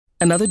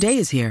Another day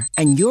is here,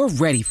 and you're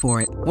ready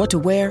for it. What to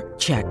wear?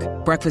 Check.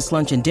 Breakfast,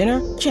 lunch, and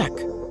dinner? Check.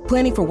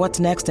 Planning for what's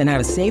next and how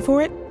to save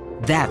for it?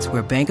 That's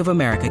where Bank of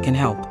America can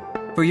help.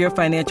 For your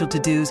financial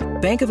to-dos,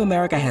 Bank of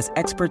America has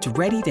experts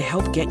ready to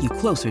help get you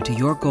closer to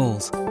your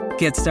goals.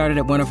 Get started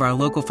at one of our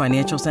local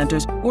financial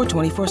centers or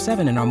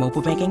 24/7 in our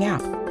mobile banking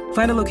app.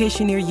 Find a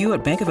location near you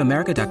at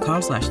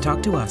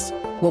bankofamerica.com/talktous.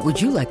 What would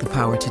you like the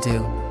power to do?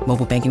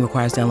 Mobile banking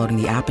requires downloading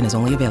the app and is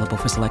only available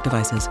for select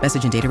devices.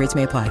 Message and data rates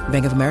may apply.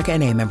 Bank of America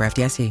N.A., member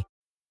FDIC.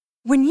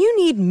 When you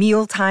need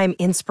mealtime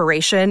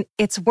inspiration,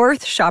 it's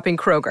worth shopping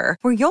Kroger,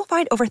 where you'll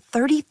find over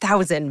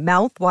 30,000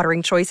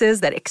 mouth-watering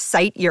choices that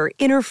excite your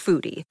inner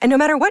foodie. And no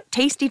matter what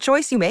tasty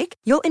choice you make,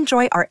 you'll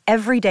enjoy our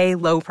everyday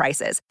low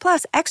prices,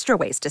 plus extra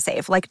ways to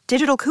save, like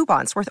digital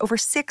coupons worth over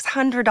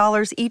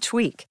 $600 each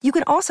week. You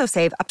can also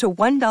save up to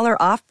 $1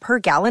 off per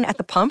gallon at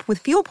the pump with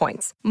fuel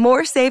points.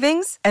 More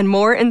savings and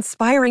more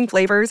inspiring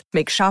flavors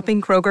make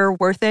shopping Kroger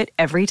worth it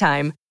every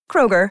time.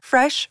 Kroger,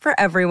 fresh for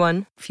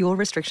everyone. Fuel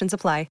restrictions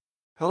apply.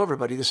 Hello,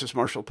 everybody. This is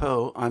Marshall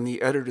Poe. I'm the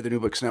editor of the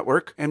New Books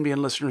Network. NBN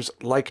listeners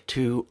like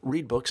to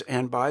read books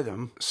and buy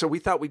them. So we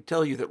thought we'd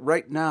tell you that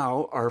right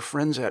now, our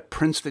friends at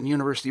Princeton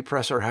University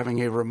Press are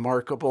having a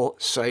remarkable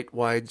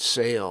site-wide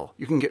sale.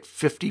 You can get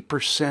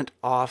 50%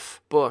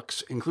 off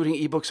books, including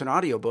ebooks and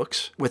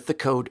audiobooks, with the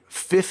code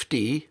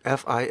 50,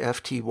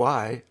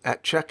 F-I-F-T-Y,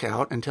 at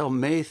checkout until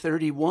May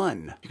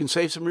 31. You can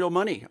save some real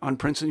money on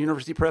Princeton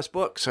University Press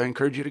books. I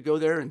encourage you to go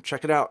there and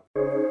check it out.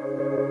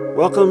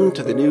 Welcome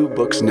to the New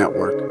Books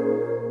Network.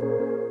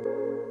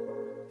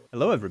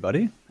 Hello,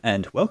 everybody,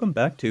 and welcome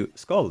back to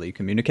Scholarly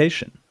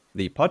Communication,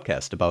 the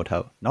podcast about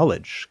how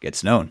knowledge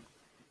gets known.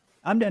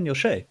 I'm Daniel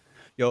Shea,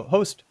 your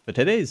host for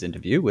today's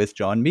interview with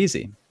John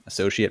Measy,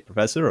 Associate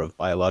Professor of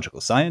Biological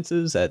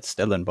Sciences at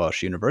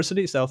Stellenbosch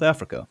University, South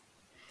Africa.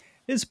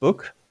 His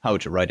book, How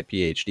to Write a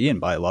PhD in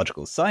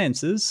Biological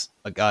Sciences,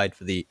 A Guide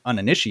for the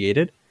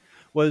Uninitiated,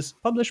 was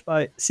published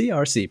by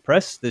CRC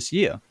Press this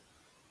year.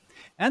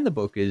 And the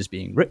book is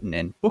being written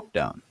in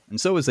Bookdown, and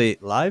so is a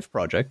live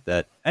project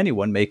that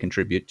anyone may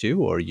contribute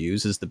to or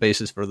use as the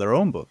basis for their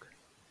own book.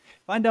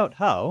 Find out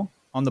how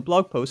on the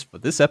blog post for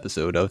this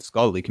episode of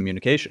Scholarly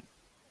Communication.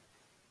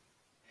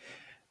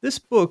 This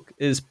book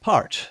is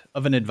part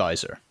of an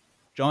advisor.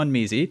 John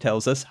Measy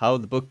tells us how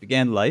the book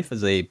began life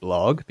as a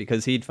blog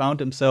because he'd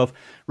found himself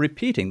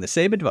repeating the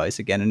same advice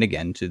again and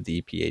again to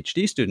the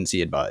PhD students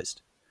he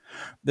advised.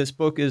 This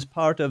book is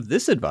part of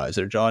this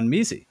advisor, John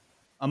Measy,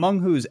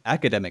 among whose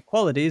academic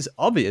qualities,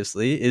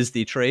 obviously, is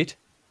the trait,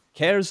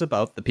 cares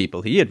about the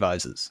people he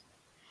advises.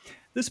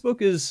 This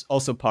book is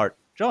also part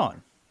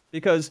John,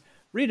 because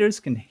readers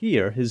can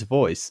hear his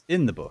voice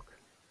in the book.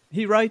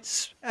 He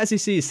writes as he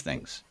sees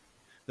things.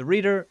 The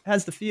reader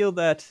has the feel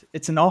that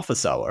it's an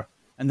office hour,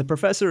 and the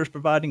professor is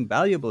providing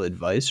valuable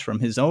advice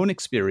from his own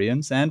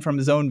experience and from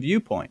his own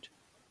viewpoint.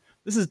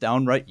 This is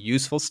downright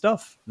useful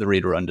stuff, the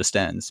reader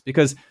understands,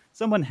 because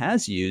someone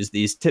has used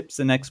these tips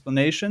and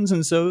explanations,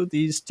 and so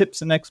these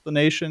tips and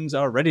explanations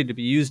are ready to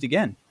be used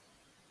again.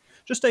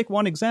 Just take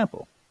one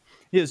example.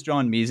 Here's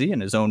John Measy in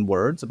his own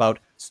words about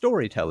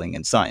storytelling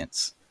in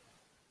science.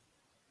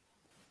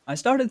 I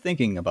started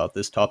thinking about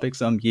this topic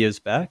some years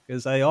back,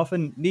 as I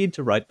often need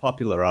to write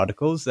popular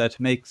articles that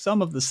make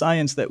some of the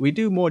science that we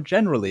do more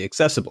generally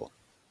accessible.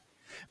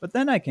 But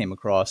then I came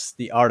across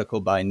the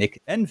article by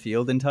Nick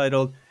Enfield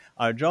entitled,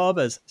 "Our job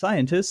as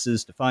scientists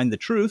is to find the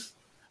truth,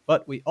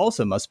 but we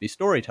also must be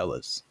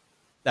storytellers."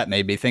 That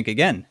made me think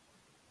again.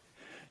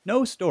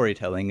 No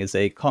storytelling is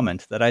a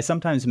comment that I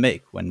sometimes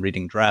make when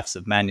reading drafts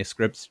of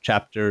manuscripts,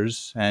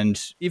 chapters,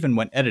 and even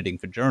when editing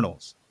for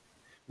journals.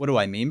 What do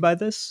I mean by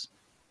this?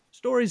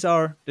 Stories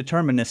are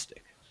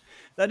deterministic.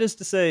 That is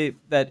to say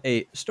that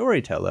a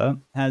storyteller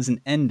has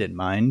an end in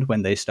mind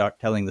when they start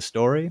telling the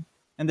story,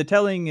 and the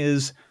telling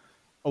is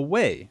a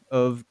way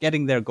of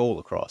getting their goal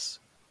across.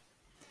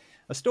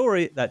 A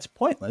story that's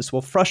pointless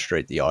will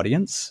frustrate the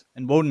audience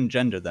and won't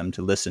engender them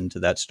to listen to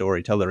that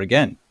storyteller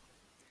again.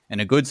 In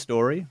a good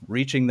story,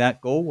 reaching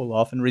that goal will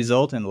often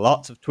result in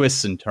lots of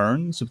twists and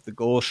turns, with the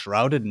goal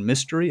shrouded in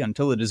mystery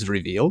until it is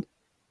revealed.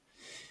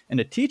 In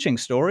a teaching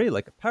story,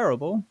 like a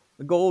parable,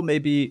 the goal may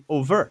be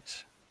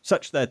overt,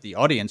 such that the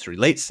audience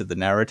relates to the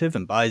narrative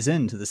and buys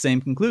into the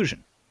same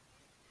conclusion.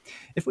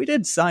 If we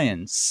did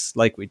science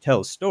like we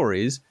tell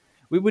stories,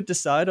 we would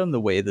decide on the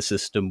way the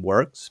system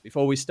works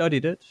before we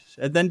studied it,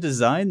 and then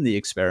design the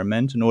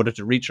experiment in order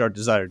to reach our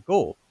desired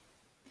goal.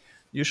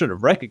 You should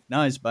have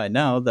recognized by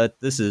now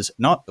that this is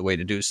not the way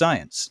to do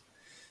science.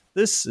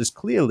 This is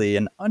clearly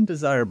an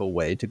undesirable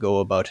way to go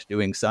about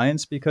doing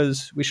science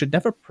because we should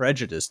never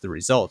prejudice the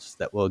results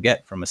that we'll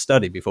get from a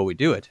study before we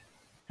do it.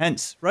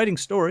 Hence, writing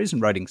stories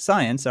and writing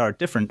science are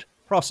different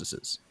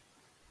processes.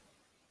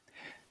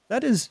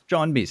 That is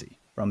John Measy.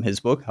 From his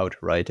book, How to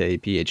Write a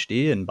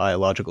PhD in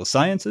Biological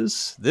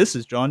Sciences, this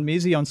is John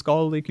Measy on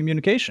Scholarly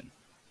Communication.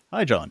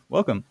 Hi, John.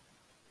 Welcome.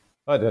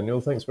 Hi,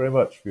 Daniel. Thanks very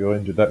much for your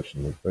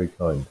introduction. It's very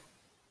kind.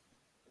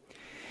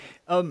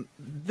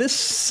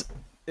 This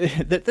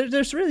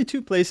there's really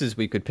two places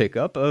we could pick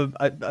up.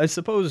 I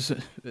suppose,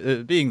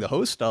 being the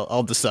host,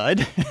 I'll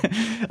decide.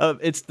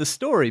 It's the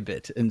story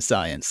bit in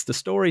science, the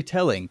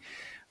storytelling.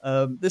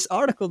 This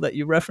article that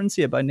you reference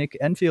here by Nick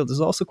Enfield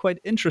is also quite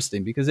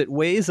interesting because it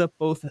weighs up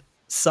both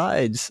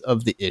sides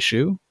of the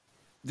issue.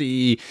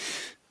 The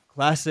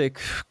classic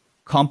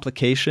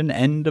complication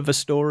end of a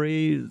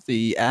story,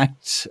 the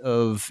act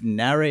of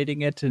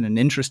narrating it in an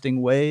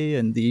interesting way,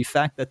 and the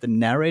fact that the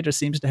narrator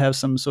seems to have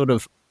some sort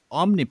of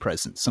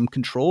omnipresence, some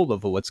control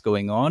over what's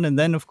going on. And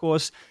then, of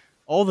course,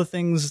 all the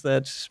things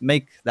that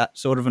make that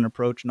sort of an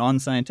approach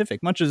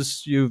non-scientific, much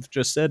as you've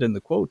just said in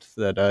the quote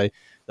that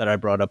I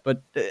brought up.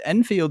 But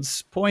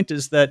Enfield's point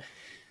is that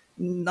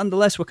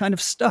nonetheless, we're kind of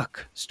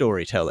stuck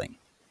storytelling.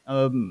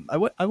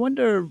 I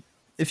wonder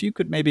if you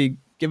could maybe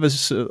give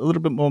us a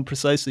little bit more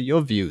precisely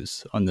your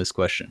views on this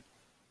question.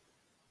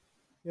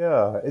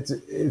 Yeah, it's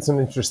an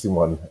interesting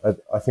one.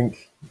 I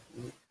think,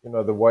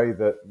 the way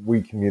that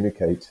we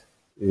communicate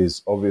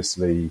is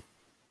obviously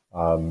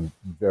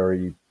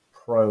very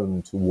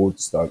prone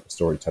towards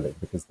storytelling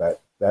because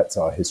that's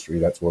our history,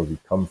 that's where we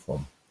come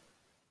from.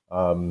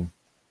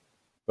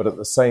 But at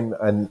the same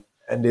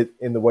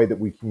in the way that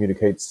we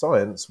communicate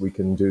science, we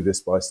can do this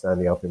by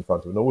standing up in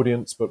front of an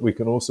audience, but we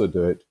can also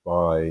do it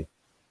by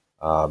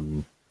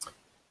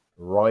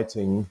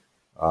writing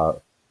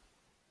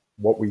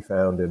what we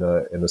found in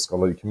a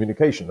scholarly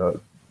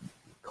communication,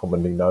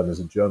 commonly known as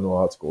a journal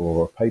article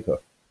or a paper.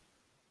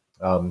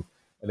 And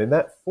in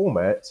that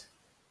format,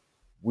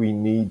 we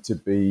need to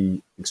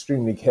be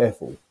extremely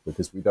careful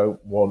because we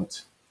don't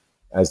want,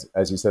 as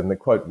you said in the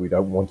quote, we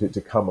don't want it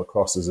to come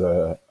across as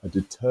a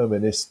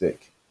deterministic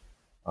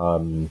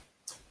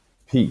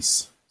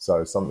piece.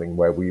 So something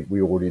where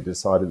we already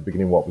decided at the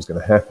beginning what was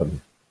going to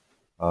happen.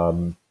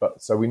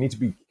 But so we need to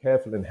be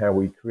careful in how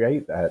we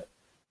create that.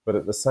 But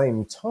at the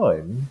same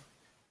time,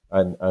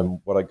 and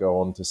what I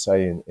go on to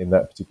say in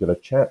that particular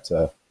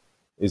chapter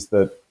is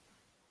that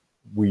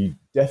we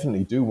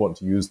definitely do want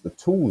to use the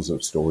tools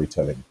of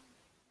storytelling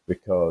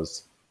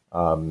because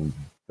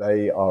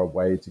they are a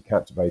way to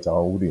captivate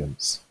our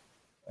audience.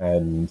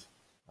 And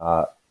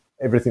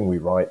everything we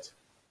write,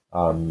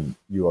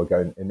 you are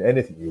going, in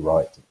anything you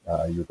write,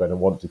 you're going to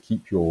want to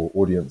keep your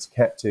audience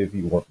captive.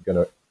 You're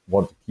going to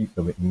want to keep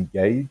them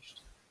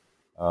engaged.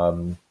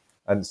 And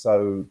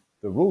so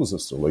the rules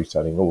of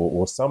storytelling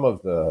or some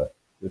of the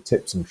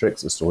tips and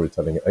tricks of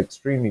storytelling are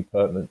extremely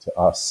pertinent to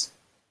us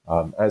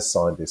as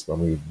scientists when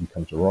we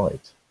come to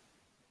write.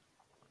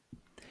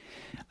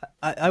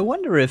 I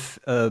wonder if,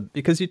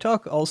 because you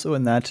talk also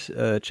in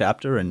that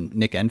chapter, and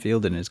Nick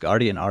Enfield in his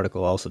Guardian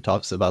article also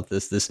talks about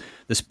this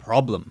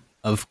problem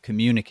of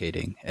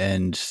communicating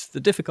and the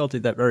difficulty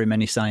that very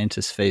many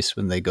scientists face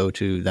when they go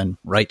to then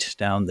write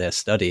down their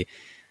study.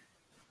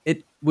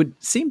 It would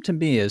seem to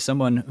me, as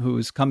someone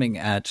who's coming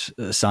at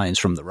science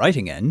from the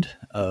writing end,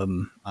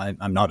 I'm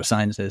not a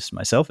scientist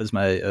myself, as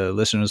my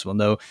listeners will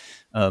know,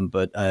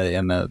 but I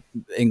am a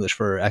English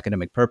for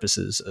academic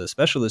purposes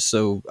specialist,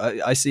 so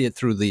I see it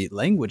through the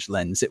language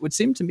lens. It would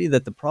seem to me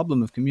that the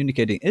problem of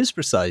communicating is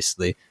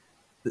precisely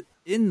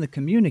in the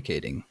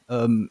communicating.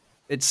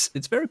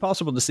 It's very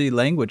possible to see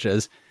language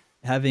as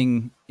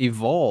having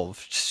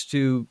evolved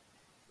to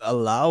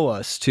allow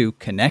us to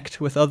connect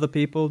with other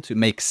people, to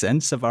make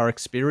sense of our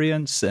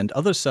experience and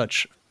other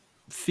such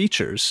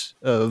features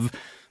of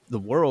the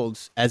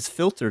world as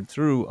filtered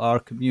through our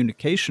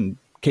communication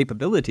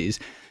capabilities,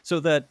 so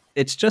that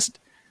it's just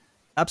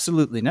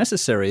absolutely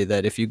necessary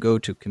that if you go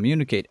to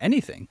communicate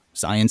anything,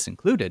 science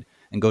included,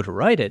 and go to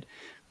write it,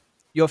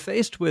 you're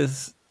faced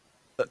with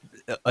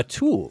a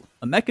tool,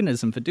 a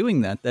mechanism for doing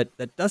that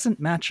doesn't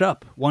match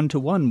up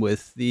one-to-one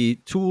with the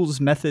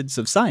tools, methods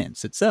of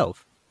science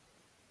itself.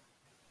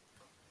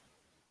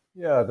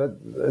 Yeah,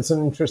 that's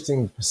an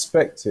interesting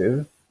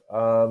perspective.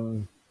 I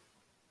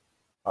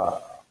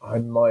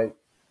might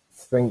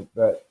think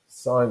that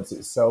science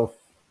itself,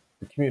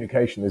 the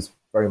communication is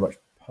very much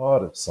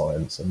part of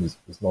science and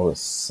is not a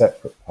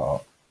separate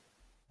part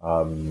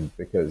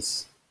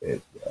because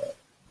it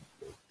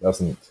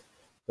doesn't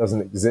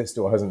exist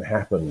or hasn't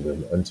happened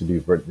until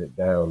you've written it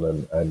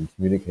down and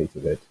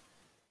communicated it.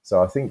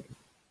 So I think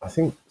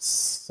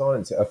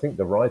science, I think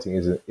the writing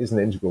is an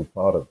integral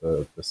part of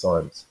the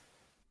science.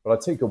 But I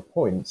take your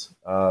point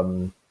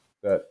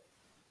that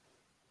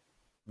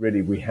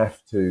really we have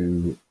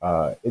to,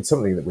 it's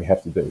something that we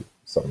have to do,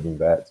 something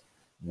that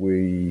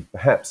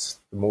perhaps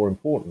the more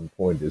important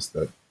point is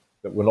that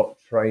we're not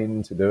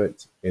trained to do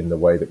it in the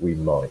way that we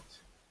might.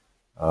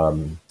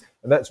 And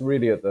that's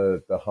really at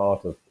the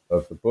heart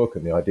of the book,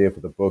 and the idea for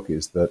the book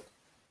is that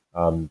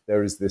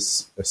there is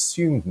this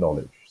assumed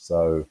knowledge.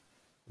 So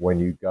when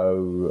you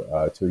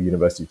go to a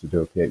university to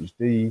do a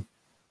PhD,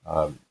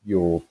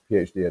 your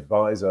PhD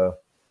advisor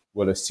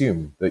will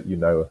assume that you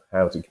know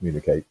how to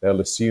communicate. They'll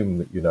assume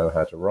that you know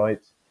how to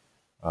write,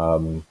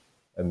 and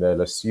they'll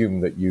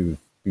assume that you've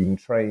been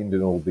trained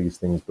in all these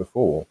things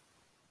before.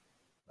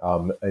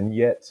 And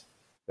yet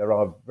there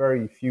are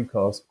very few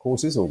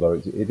courses, although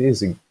it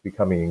is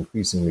becoming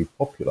increasingly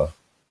popular,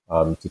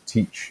 to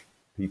teach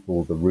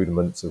people the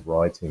rudiments of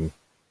writing.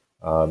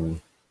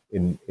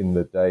 In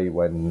the day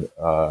when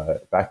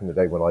back in the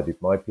day when I did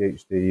my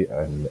PhD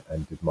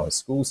and did my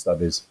school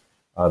studies,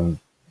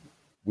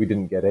 we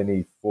didn't get any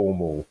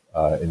formal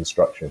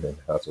instruction in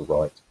how to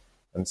write,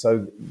 and so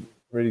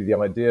really the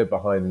idea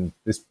behind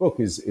this book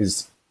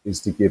is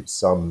to give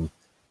some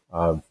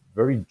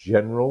very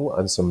general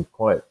and some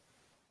quite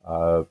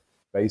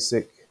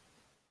basic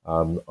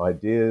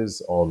ideas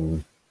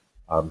on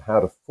how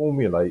to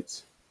formulate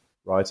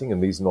writing,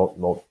 and these are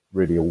not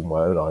really all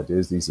my own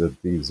ideas. These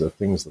are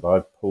things that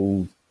I've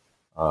pulled,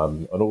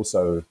 and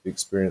also the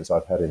experience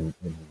I've had in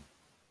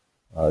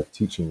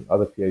teaching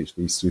other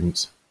PhD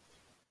students,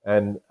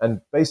 and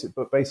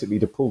basically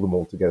to pull them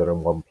all together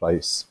in one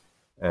place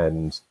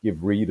and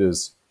give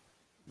readers.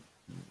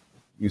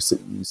 You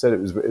said it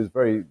was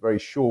very very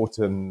short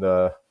and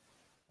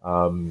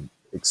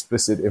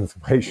explicit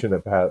information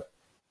about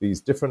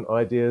these different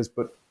ideas,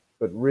 but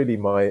really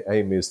my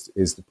aim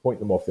is to point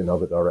them off in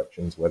other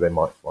directions where they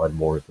might find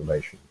more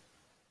information.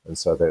 And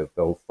so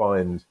they'll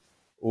find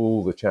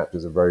all the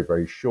chapters are very,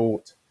 very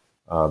short.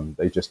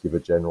 They just give a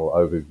general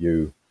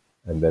overview,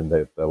 and then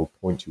they'll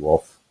point you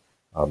off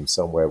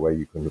somewhere where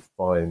you can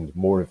find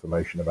more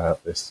information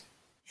about this,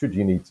 should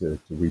you need to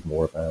read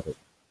more about it.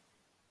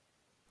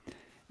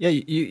 Yeah,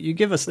 you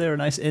give us there a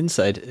nice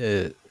insight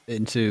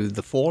into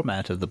the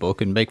format of the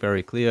book and make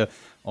very clear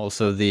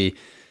also the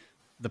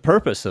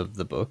purpose of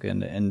the book.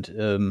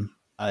 And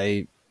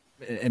I,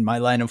 in my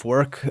line of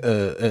work,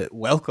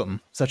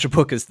 welcome such a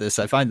book as this.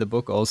 I find the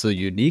book also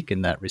unique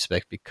in that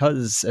respect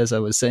because, as I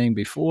was saying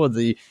before,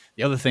 the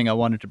other thing I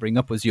wanted to bring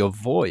up was your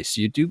voice.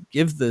 You do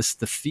give this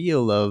the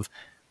feel of,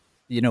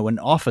 an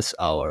office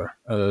hour.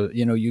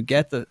 You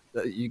get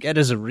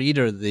as a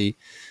reader the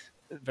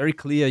very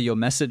clear your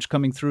message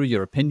coming through,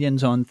 your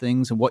opinions on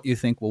things and what you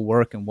think will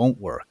work and won't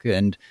work.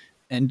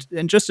 And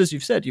just as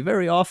you've said, you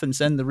very often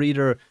send the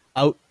reader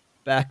out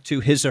back to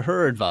his or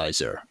her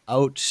advisor,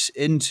 out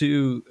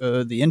into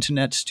the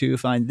internet to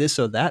find this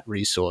or that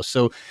resource.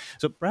 So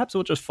perhaps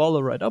we'll just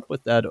follow right up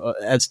with that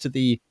as to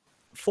the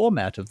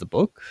format of the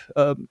book.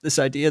 This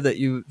idea that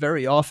you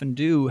very often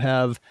do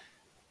have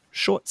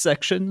short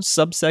sections,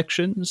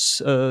 subsections.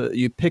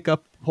 You pick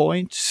up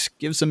points,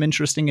 give some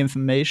interesting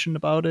information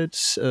about it,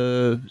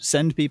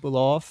 send people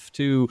off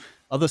to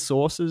other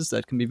sources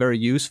that can be very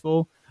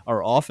useful,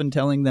 are often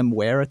telling them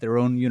where at their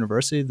own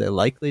university they're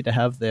likely to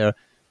have their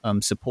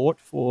support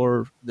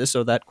for this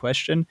or that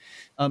question.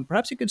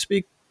 Perhaps you could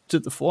speak to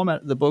the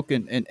format of the book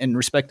in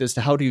respect as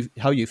to how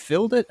you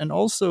filled it and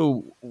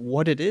also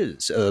what it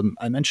is.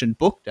 I mentioned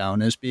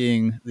Bookdown as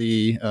being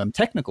the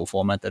technical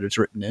format that it's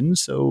written in.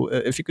 So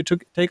if you could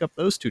take up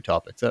those two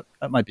topics,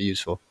 that might be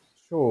useful.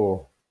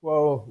 Sure.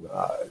 Well,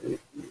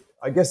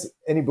 I guess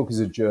any book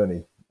is a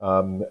journey,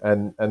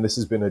 and this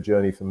has been a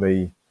journey for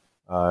me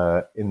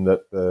in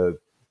that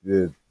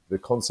the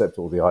concept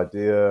or the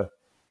idea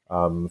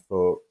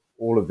for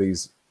all of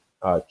these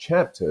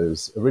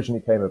chapters originally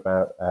came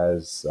about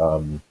as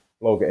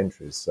blog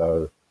entries.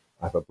 So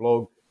I have a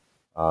blog.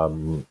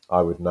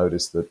 I would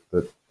notice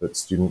that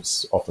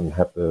students often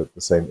have the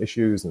same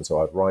issues, and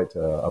so I'd write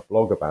a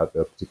blog about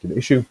a particular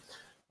issue.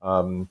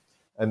 And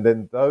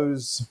then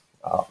those,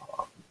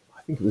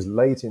 I think it was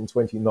late in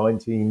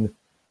 2019,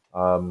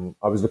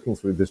 I was looking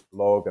through this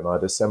blog and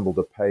I'd assembled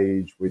a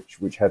page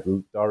which had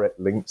direct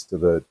links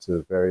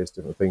to various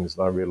different things,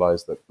 and I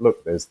realized that,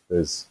 look,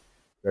 there's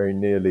very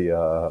nearly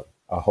a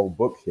whole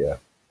book here.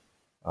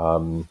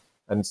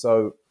 And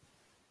so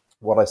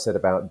what I set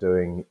about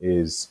doing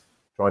is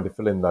trying to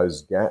fill in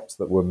those gaps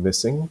that were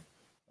missing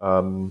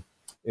in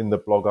the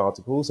blog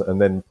articles,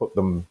 and then put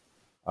them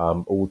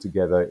all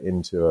together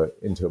into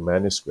a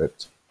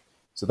manuscript.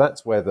 So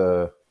that's where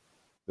the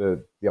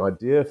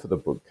idea for the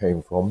book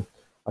came from.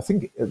 I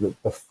think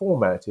the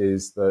format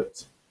is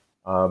that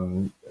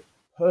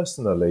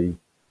personally,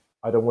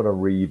 I don't want to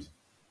read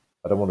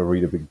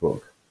a big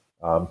book.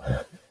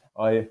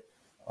 I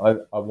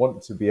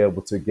want to be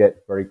able to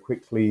get very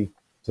quickly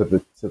to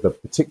the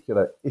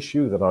particular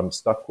issue that I'm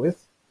stuck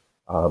with,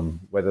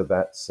 whether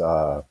that's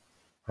how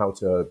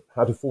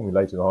to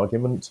formulate an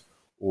argument,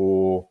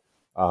 or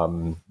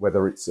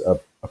whether it's a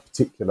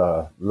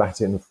particular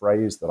Latin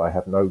phrase that I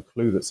have no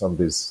clue that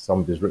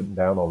somebody's written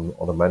down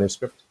on a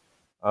manuscript.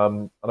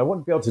 And I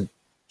want to be able to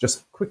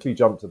just quickly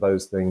jump to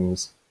those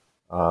things,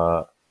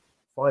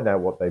 find out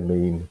what they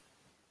mean.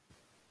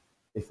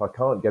 If I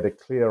can't get a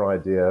clear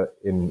idea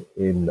in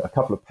a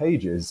couple of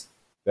pages,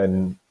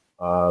 then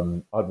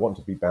I'd want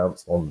to be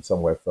bounced on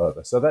somewhere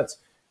further. So that's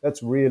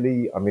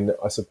really, I mean,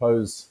 I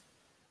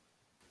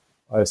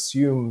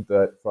assume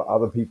that for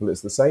other people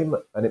it's the same,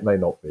 and it may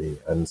not be.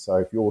 And so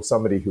if you're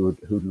somebody who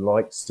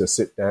likes to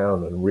sit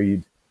down and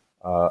read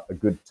a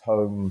good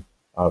tome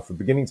from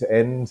beginning to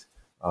end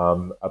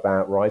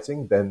about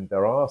writing, then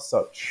there are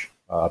such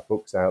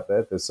books out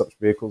there. There's such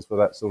vehicles for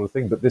that sort of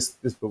thing. But this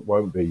book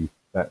won't be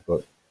that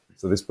book.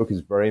 So this book is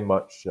very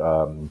much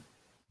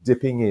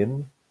dipping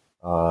in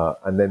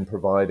and then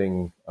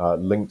providing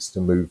links to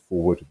move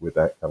forward with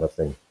that kind of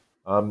thing.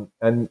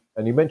 And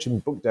you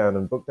mentioned Bookdown,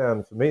 and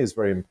Bookdown for me is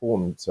very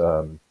important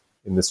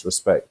in this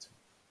respect.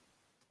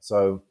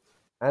 So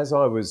as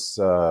I was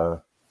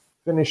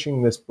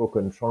finishing this book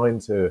and trying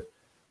to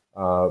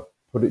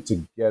put it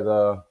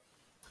together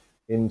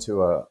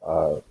into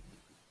a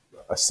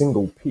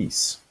single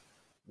piece,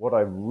 what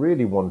I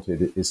really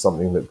wanted is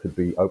something that could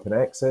be open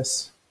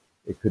access.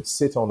 It could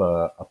sit on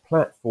a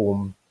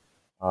platform,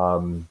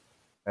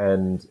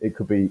 and it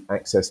could be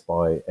accessed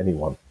by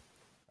anyone.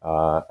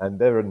 And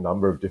there are a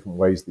number of different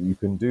ways that you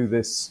can do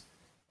this.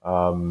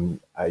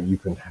 You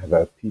can have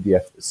a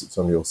PDF that sits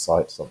on your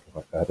site, something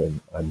like that,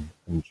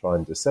 and try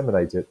and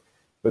disseminate it.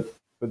 But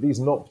these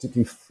are not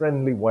particularly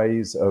friendly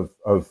ways of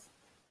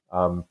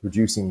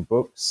producing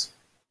books.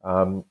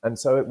 And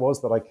so it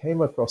was that I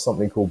came across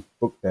something called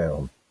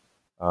Bookdown.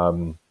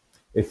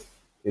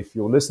 If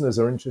your listeners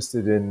are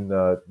interested in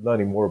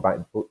learning more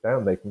about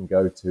Bookdown, they can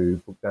go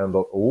to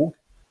bookdown.org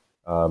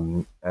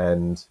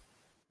and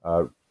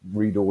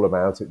read all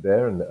about it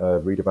there and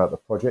read about the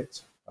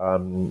project.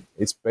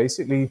 It's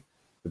basically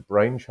the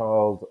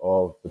brainchild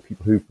of the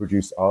people who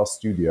produce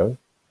RStudio,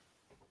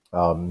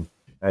 and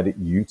it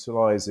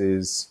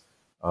utilizes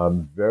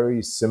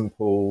very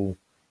simple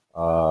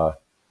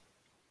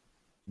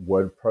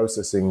word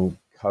processing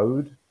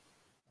code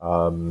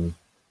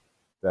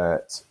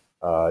that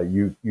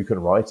you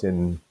can write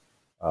in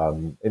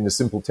a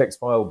simple text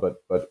file,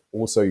 but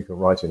also you can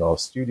write in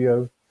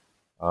RStudio,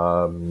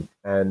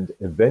 and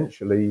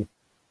eventually,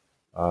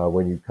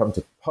 when you come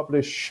to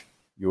publish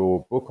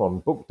your book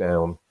on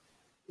Bookdown,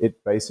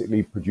 it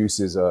basically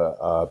produces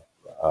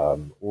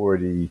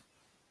already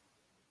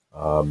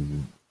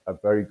a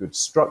very good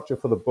structure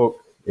for the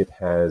book. It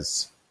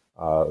has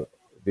the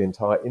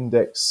entire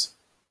index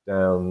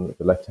down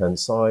the left-hand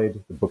side.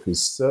 The book is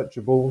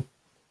searchable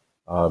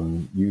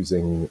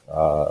using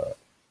a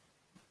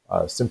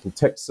simple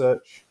text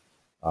search,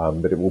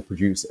 but it will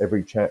produce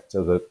every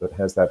chapter that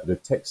has that bit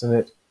of text in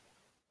it.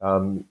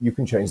 You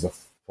can change the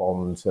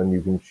font, and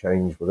you can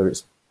change whether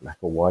it's black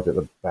or white at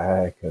the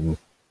back, and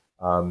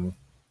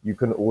you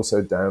can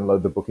also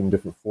download the book in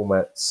different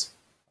formats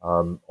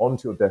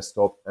onto your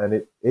desktop,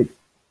 and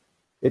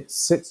it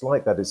sits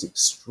like that. It's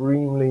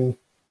extremely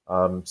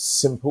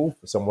simple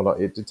for someone like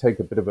it. Did take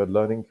a bit of a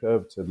learning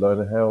curve to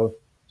learn how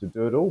to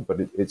do it all,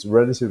 but it's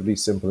relatively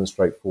simple and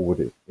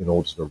straightforward in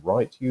order to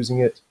write using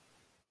it.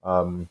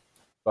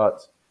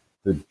 But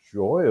the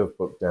joy of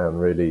Bookdown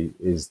really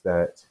is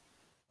that,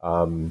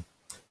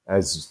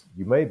 as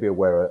you may be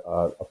aware,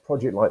 a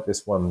project like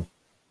this one,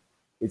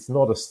 it's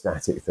not a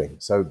static thing.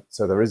 So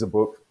there is a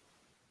book,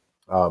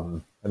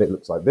 and it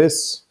looks like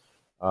this,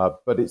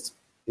 but it's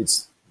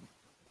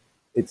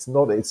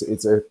not.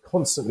 It's a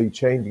constantly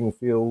changing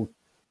field.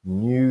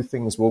 New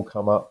things will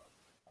come up,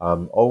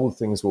 old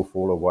things will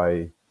fall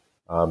away,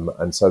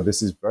 and so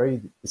this is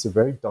it's a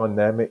very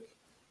dynamic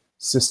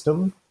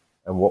system.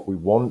 And what we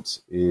want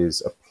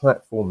is a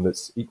platform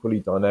that's equally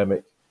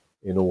dynamic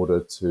in order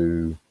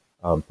to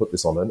put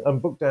this on.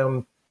 And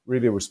Bookdown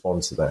really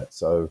responds to that.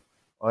 So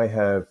I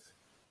have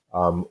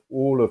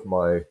all of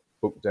my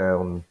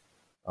Bookdown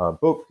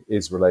book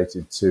is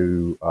related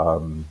to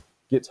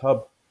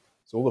GitHub.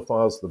 So all the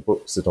files of the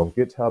book sit on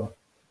GitHub.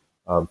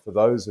 For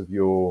those of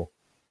your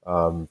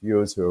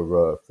viewers who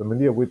are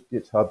familiar with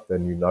GitHub,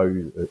 then you know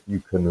that you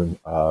can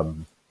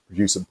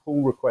produce a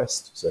pull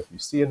request. So if you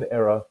see an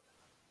error,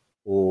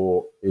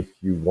 or if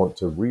you want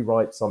to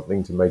rewrite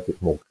something to make it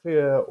more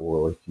clear,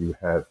 or if you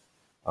have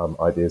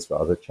ideas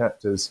for other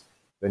chapters,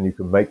 then you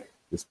can make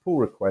this pull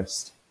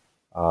request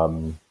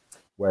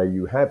where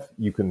you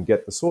can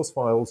get the source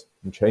files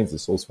and change the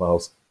source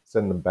files,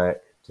 send them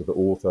back to the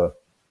author,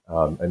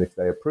 and if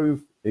they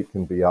approve, it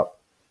can be up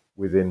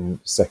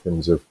within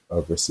seconds of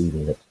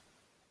receiving it.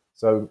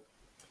 So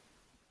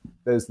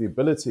there's the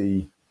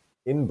ability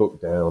in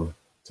Bookdown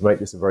to make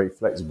this a very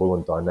flexible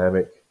and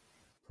dynamic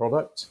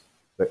product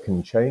that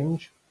can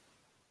change,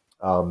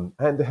 and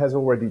it has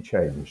already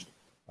changed.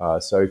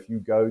 So if you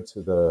go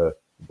to the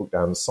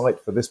Bookdown site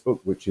for this book,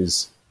 which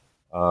is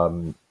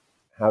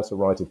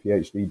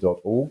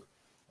howtowriteaphd.org,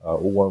 all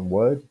one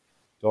word,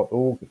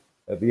 .org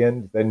at the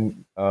end,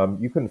 then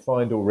you can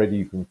find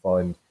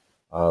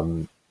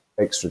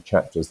extra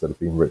chapters that have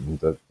been written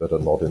that are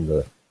not in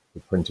the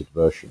printed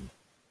version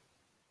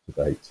to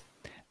date.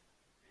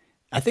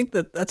 I think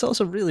that's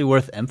also really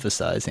worth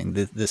emphasizing,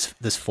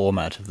 this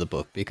format of the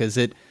book, because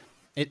it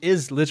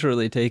is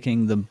literally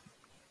taking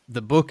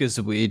the book as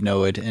we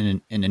know it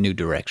in a new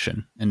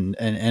direction, and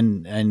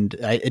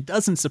it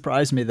doesn't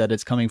surprise me that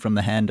it's coming from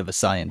the hand of a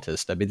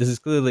scientist. I mean, this is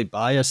clearly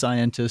by a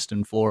scientist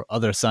and for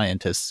other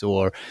scientists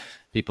or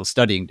people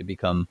studying to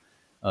become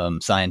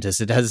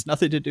scientists. It has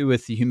nothing to do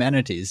with the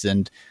humanities,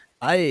 and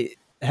I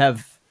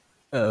have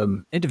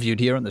interviewed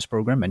here on this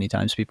program many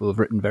times people who have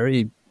written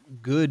very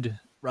good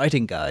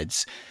writing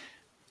guides,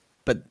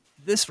 but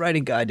this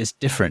writing guide is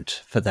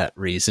different for that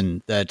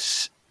reason,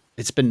 that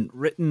it's been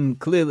written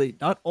clearly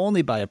not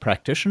only by a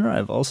practitioner.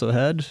 I've also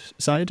had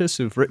scientists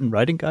who've written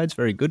writing guides,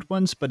 very good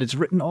ones, but it's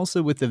written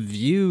also with a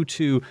view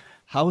to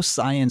how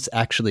science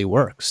actually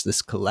works,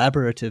 this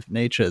collaborative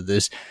nature,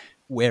 this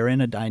we're in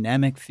a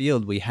dynamic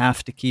field, we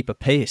have to keep a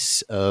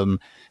pace.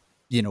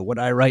 What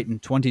I write in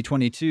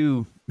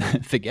 2022,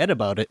 forget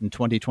about it in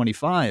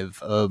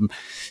 2025.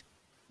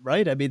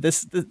 Right? I mean,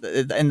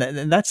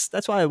 and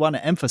that's why I want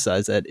to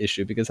emphasize that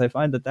issue, because I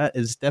find that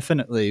is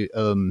definitely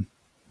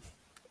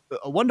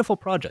a wonderful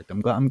project.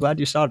 I'm glad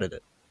you started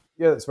it.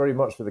 Yeah, that's very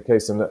much for the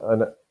case, and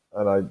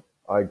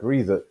I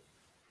agree that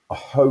I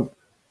hope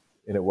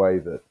in a way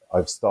that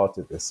I've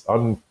started this.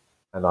 I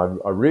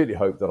really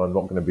hope that I'm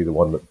not going to be the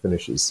one that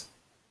finishes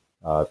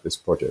this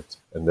project,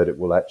 and that it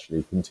will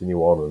actually continue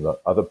on, and that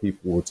other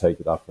people will take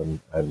it up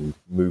and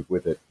move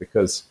with it.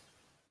 Because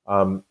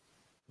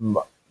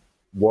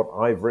what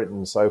I've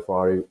written so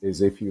far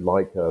is, if you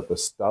like, the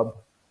stub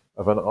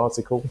of an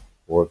article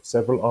or of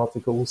several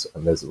articles,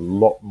 and there's a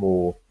lot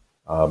more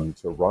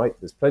to write.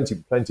 There's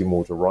plenty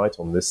more to write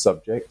on this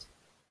subject,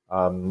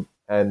 and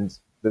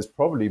there's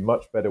probably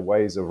much better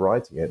ways of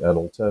writing it and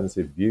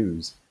alternative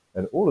views,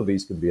 and all of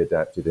these can be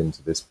adapted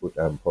into this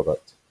Bookdown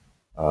product.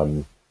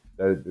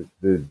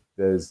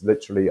 There's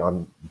literally,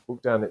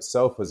 Bookdown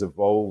itself has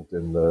evolved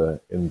in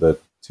the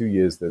 2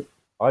 years that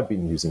I've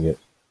been using it,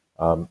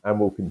 and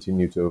will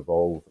continue to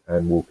evolve,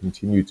 and will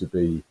continue to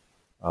be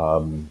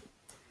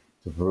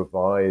to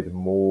provide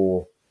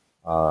more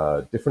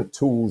different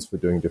tools for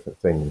doing different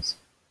things.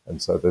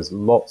 And so there's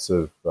lots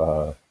of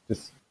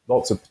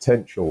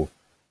potential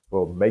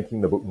for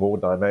making the book more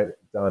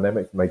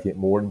dynamic, making it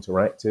more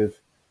interactive,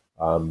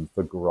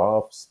 for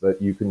graphs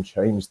that you can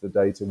change the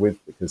data with,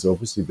 because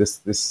obviously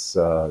this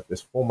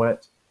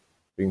format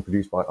being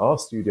produced by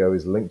RStudio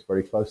is linked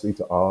very closely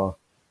to R.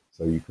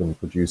 So you can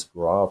produce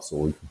graphs,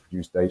 or you can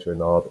produce data in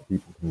R that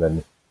people can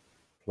then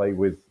play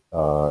with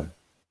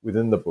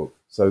within the book.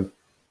 So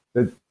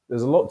there's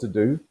a lot to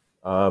do,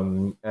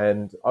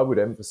 and I would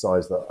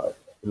emphasize that.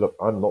 Look,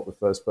 I'm not the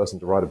first person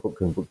to write a book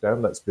in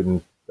Bookdown.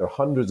 There are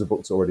hundreds of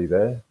books already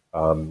there,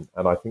 and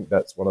I think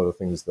that's one of the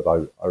things that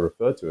I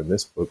refer to in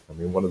this book. I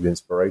mean, one of the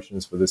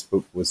inspirations for this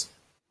book was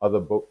other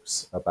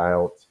books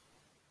about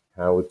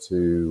how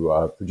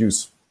to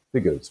produce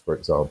figures, for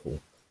example.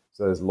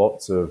 So there's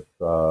lots of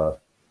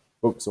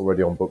books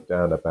already on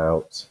Bookdown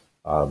about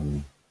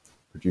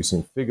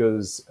producing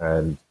figures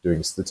and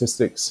doing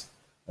statistics,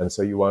 and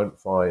so you won't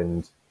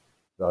find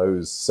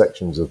those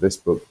sections of this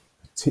book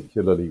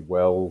particularly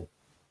well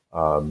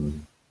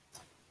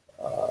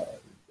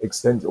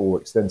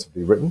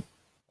extensively written.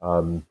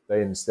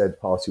 They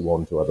instead pass you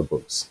on to other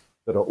books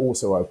that are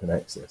also open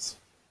access.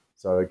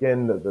 So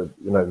again,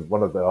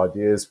 one of the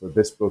ideas for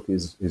this book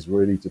is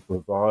really to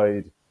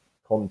provide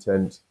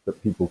content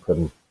that people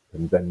can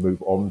then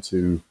move on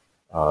to,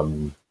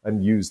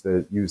 and use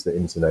the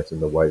internet in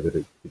the way that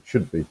it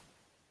should be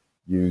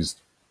used,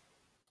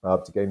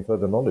 to gain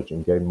further knowledge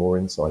and gain more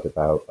insight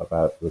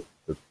about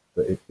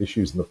the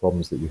issues and the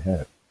problems that you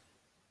have.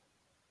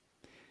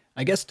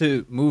 I guess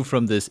to move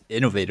from this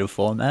innovative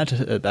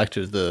format back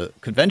to the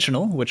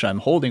conventional, which I'm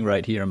holding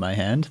right here in my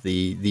hand,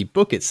 the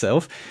book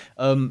itself.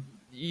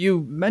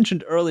 You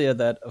mentioned earlier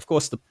that, of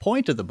course, the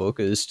point of the book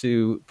is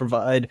to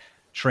provide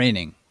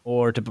training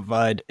or to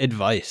provide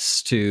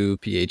advice to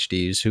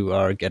PhDs who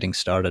are getting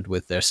started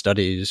with their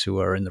studies, who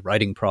are in the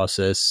writing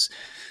process,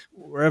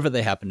 wherever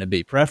they happen to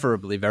be,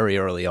 preferably very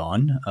early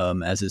on,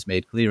 as is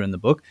made clear in the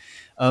book.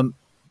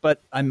 But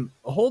I'm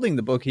holding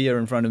the book here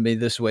in front of me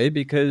this way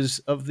because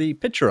of the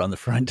picture on the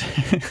front.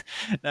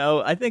 Now,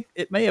 I think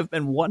it may have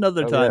been one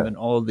other time in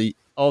all the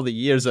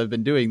years I've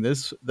been doing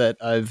this that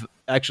I've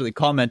actually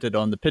commented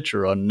on the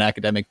picture on an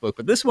academic book.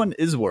 But this one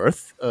is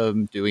worth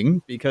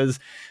doing because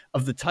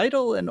of the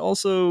title, and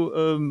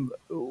also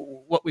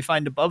what we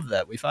find above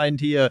that. We find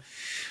here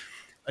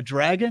a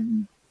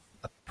dragon,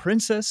 a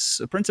princess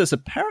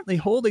apparently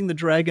holding the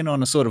dragon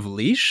on a sort of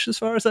leash, as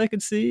far as I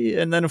could see.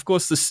 And then, of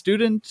course, the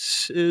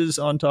student is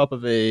on top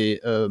of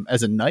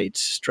as a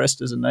knight,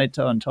 dressed as a knight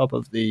on top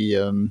of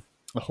a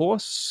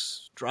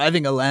horse,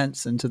 driving a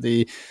lance into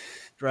the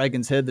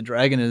dragon's head. The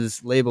dragon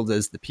is labeled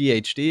as the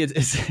PhD.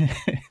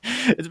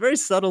 It's very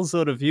subtle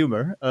sort of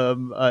humor.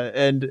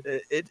 And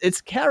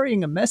it's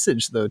carrying a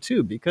message, though,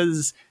 too,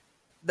 because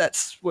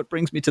that's what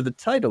brings me to the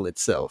title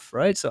itself,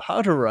 right? So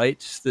how to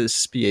write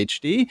this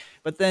PhD,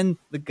 but then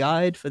the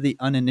guide for the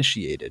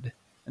uninitiated.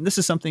 And this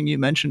is something you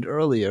mentioned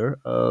earlier,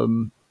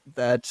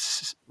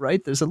 that,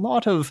 right, there's a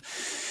lot of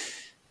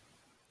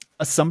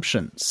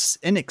assumptions,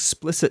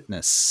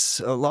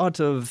 inexplicitness, a lot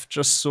of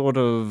just sort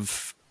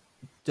of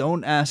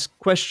don't ask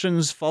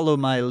questions, follow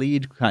my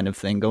lead kind of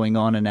thing going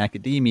on in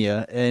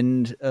academia.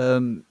 And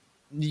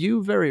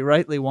you very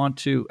rightly want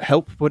to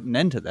help put an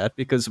end to that,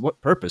 because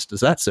what purpose does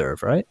that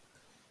serve, right?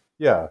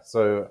 Yeah,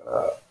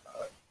 so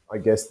I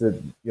guess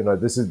that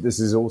this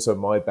is also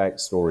my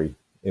backstory,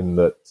 in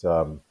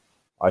that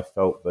I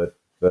felt that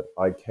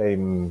I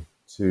came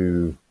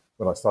to,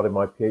 when I started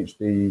my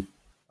PhD,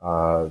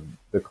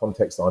 the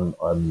context,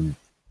 I'm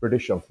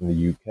British, I'm from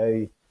the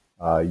UK,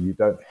 You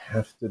don't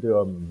have to do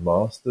a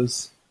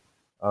master's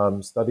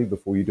study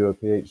before you do a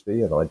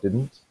PhD, and I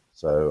didn't.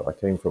 So I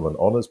came from an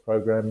honors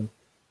program,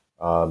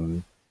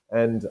 and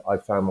I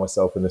found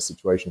myself in a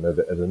situation at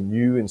a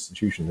new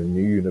institution, a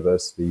new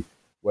university,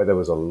 where there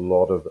was a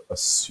lot of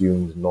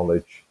assumed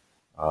knowledge,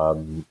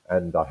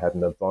 and I had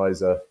an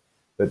advisor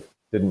that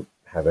didn't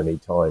have any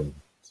time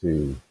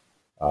to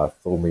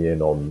fill me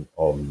in on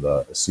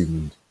the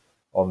assumed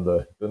on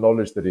the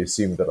knowledge that he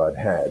assumed that I'd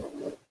had,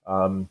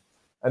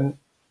 and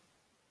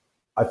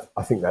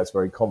I think that's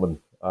very common.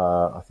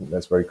 I think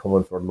that's very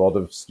common for a lot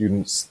of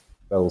students.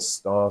 They'll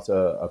start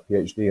a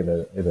PhD in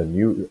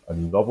a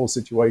novel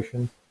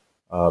situation.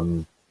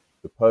 The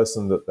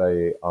person that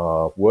they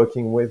are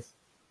working with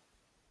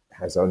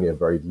has only a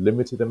very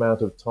limited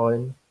amount of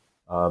time,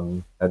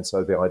 and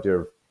so the idea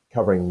of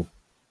covering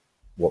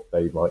what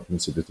they might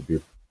consider to be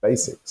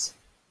basics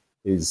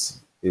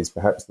is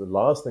perhaps the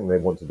last thing they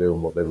want to do,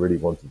 and what they really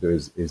want to do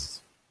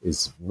is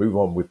move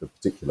on with the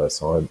particular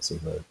science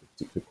and the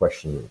particular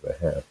question that they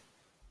have.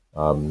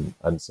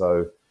 And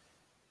so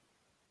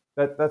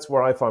that's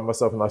where I find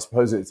myself, and I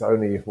suppose it's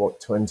only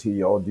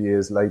 20 odd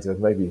years later,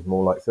 maybe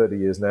more like 30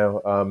 years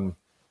now,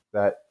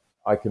 that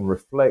I can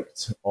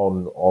reflect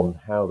on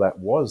how that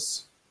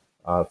was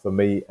for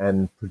me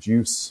and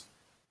produce.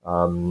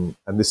 And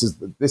this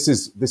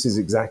is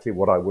exactly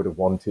what I would have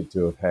wanted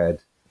to have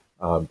had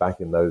back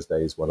in those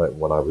days when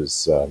I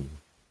was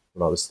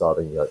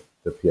starting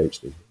the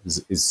PhD.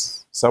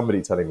 Is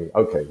somebody telling me,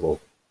 okay, well,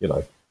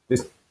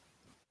 this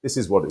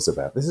is what it's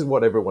about. This is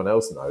what everyone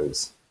else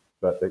knows,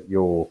 but that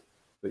you're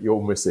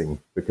missing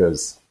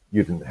because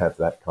you didn't have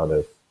that kind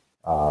of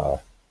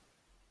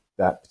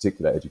that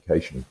particular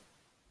education.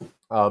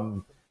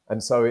 And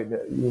so,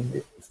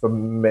 for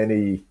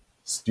many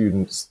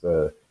students,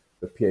 the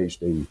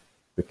PhD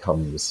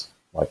becomes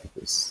like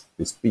this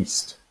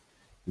beast,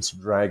 this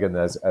dragon,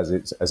 as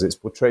it's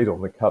portrayed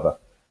on the cover.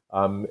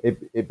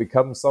 It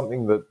becomes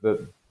something that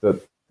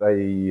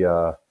they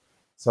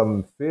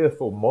some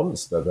fearful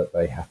monster that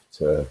they have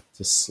to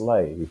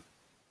slay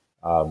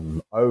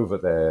over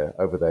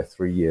their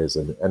 3 years,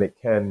 and it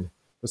can,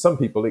 for some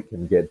people, it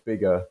can get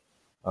bigger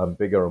and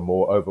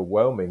more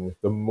overwhelming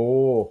the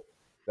more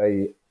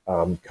they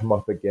come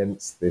up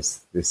against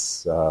this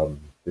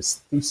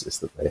thesis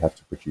that they have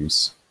to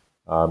produce,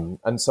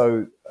 and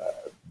so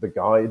the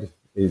guide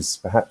is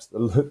perhaps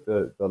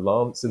the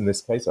lance in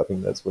this case. I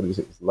think that's what it is.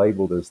 It's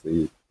labeled as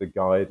the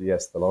guide.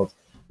 Yes, the lance.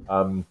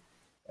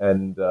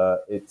 And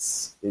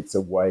it's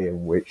a way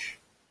in which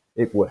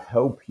it will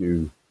help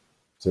you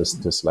to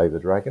slay the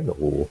dragon,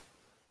 or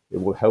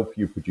it will help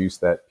you produce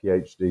that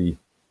PhD.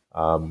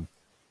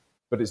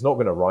 But it's not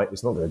going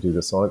to do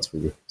the science for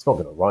you. It's not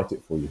going to write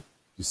it for you.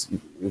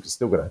 You're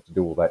still going to have to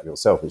do all that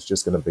yourself. It's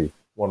just going to be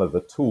one of the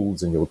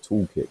tools in your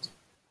toolkit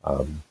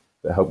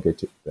that help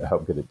get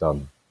it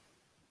done.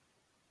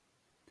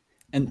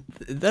 And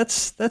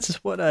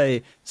that's what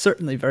I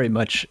certainly very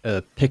much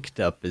picked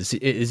up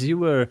as you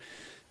were.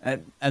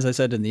 As I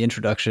said in the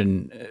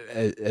introduction,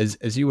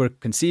 as you were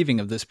conceiving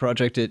of this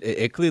project,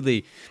 it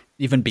clearly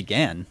even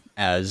began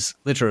as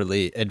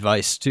literally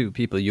advice to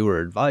people you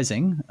were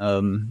advising.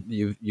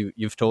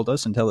 You've told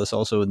us and tell us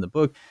also in the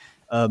book,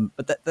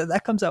 but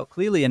that comes out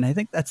clearly, and I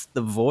think that's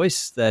the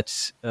voice that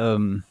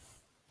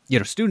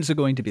students are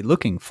going to be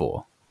looking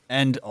for.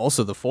 And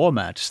also the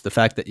format, the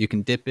fact that you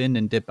can dip in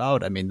and dip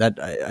out. I mean,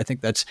 I think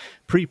that's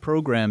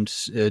pre-programmed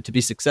to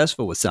be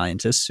successful with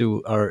scientists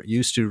who are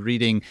used to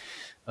reading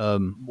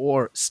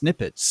more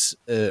snippets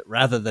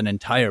rather than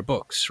entire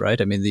books,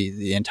 right? I mean,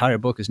 the entire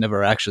book is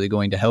never actually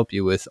going to help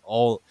you with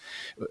all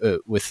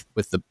with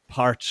the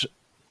part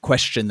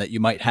question that you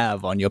might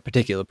have on your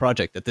particular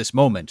project at this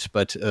moment,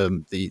 but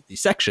the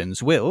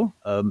sections will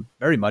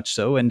very much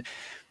so. And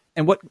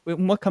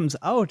what comes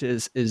out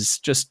is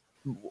just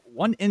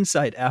one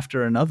insight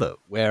after another,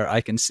 where I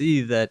can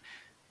see that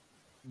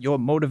your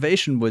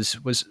motivation was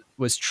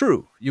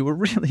true. You were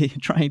really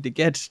trying to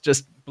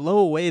just blow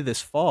away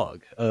this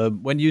fog.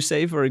 When you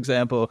say, for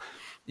example,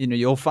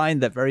 you'll find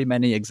that very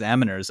many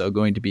examiners are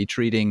going to be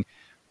treating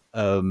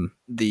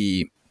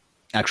the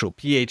actual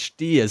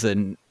PhD as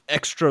an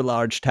extra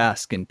large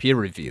task in peer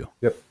review.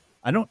 Yep.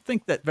 I don't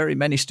think that very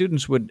many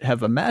students would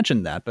have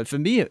imagined that, but for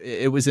me,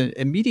 it was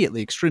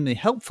immediately extremely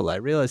helpful. I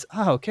realized,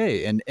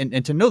 okay,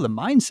 and to know the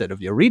mindset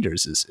of your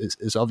readers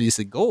is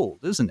obviously gold,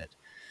 isn't it?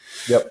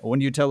 Yep.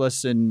 When you tell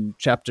us in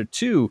chapter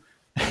 2,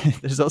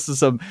 there's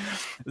also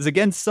there's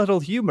again subtle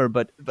humor,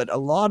 but a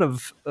lot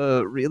of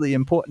really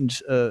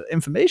important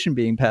information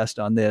being passed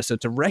on there. So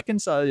to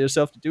reconcile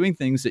yourself to doing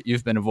things that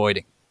you've been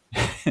avoiding.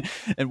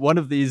 And one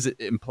of these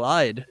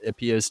implied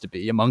appears to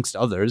be, amongst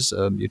others,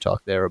 you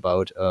talk there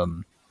about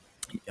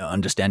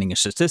understanding your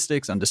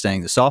statistics,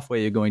 understanding the software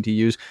you're going to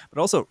use, but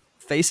also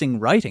facing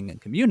writing and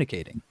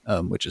communicating,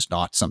 which is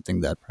not something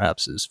that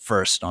perhaps is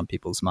first on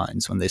people's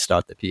minds when they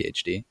start the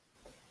PhD.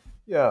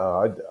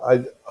 Yeah,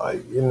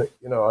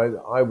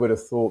 I would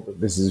have thought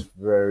that this is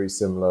very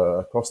similar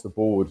across the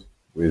board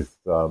with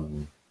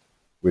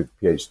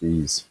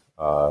PhDs,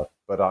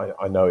 but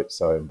I know it's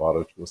so in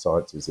biological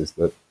sciences is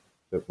that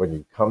that when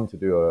you come to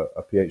do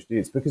a PhD,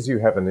 it's because you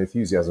have an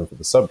enthusiasm for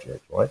the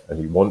subject, right?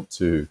 And you want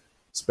to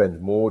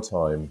spend more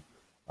time.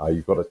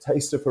 You've got a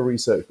taster for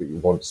research, but you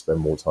want to spend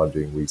more time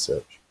doing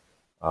research.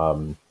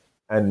 And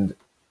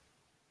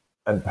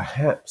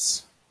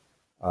perhaps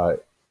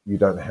you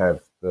don't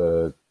have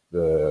the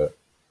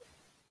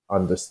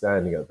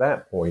understanding at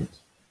that point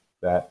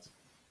that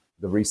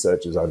the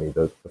research is only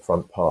the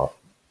front part,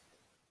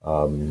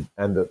 and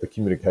that the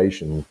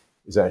communication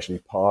is actually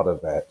part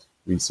of that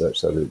research.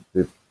 So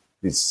that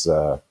this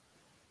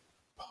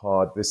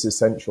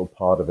essential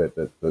part of it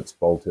that's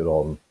bolted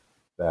on,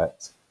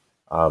 that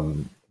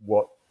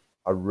what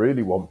I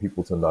really want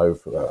people to know,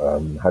 for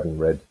having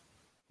read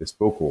this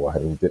book or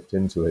having dipped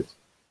into it,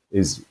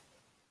 is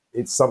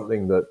it's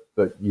something that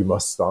you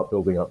must start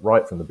building up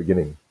right from the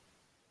beginning.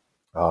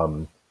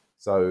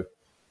 So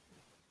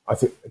I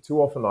think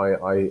too often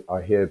I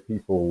hear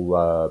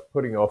people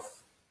putting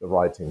off the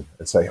writing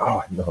and saying,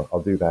 "Oh no,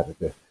 I'll do that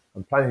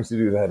I'm planning to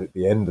do that at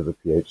the end of the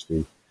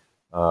PhD,"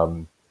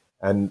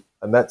 and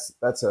that's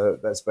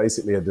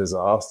basically a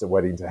disaster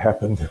waiting to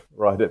happen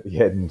right at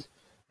the end,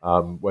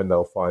 when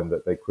they'll find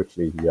that they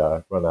quickly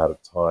run out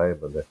of time,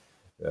 and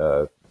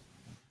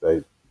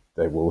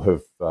they will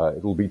have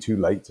it'll be too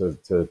late to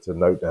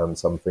note down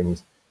some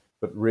things.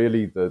 But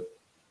really,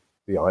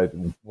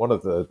 one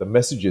of the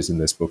messages in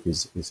this book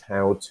is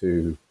how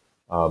to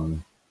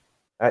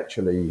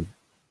actually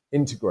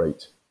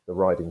integrate the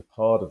writing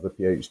part of the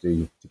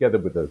PhD together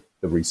with the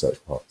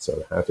research part.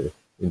 So how to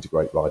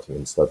integrate writing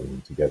and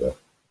studying together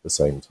at the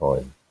same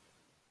time,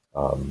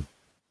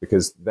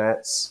 because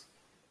I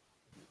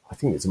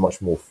think it's a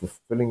much more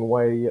fulfilling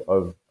way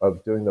of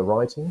doing the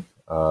writing,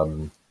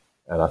 and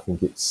I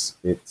think it's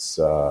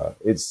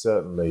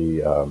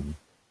certainly a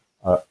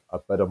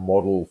better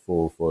model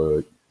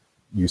for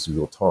use of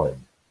your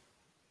time.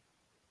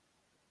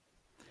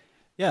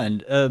 Yeah,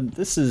 and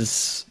this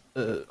is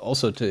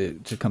also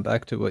to come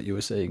back to what you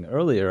were saying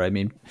earlier. I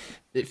mean,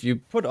 if you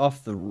put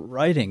off the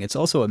writing, it's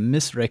also a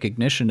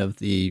misrecognition of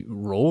the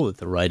role that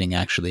the writing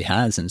actually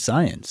has in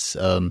science.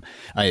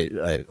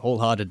 I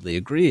wholeheartedly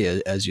agree,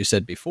 as you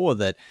said before,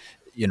 that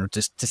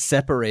just to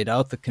separate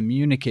out the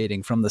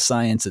communicating from the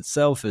science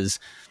itself is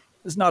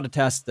not a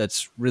task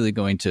that's really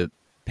going to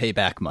pay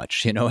back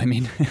much. I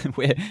mean,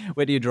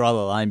 where do you draw the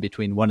line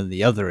between one and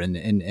the other? And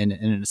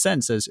in a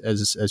sense, as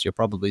you're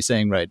probably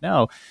saying right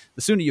now,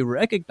 the sooner you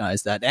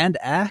recognize that and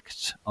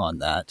act on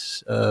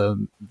that,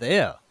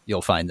 there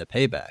you'll find the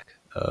payback.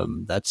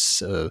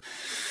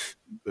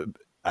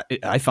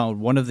 I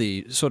found one of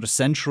the sort of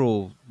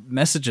central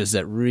messages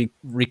that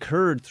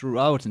recurred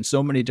throughout in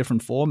so many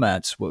different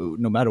formats,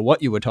 no matter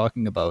what you were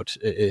talking about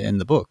in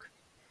the book.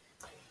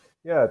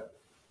 Yeah,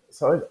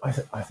 so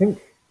I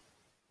think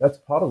that's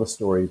part of the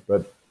story,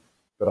 but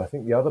I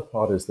think the other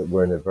part is that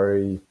we're in a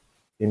very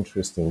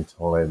interesting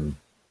time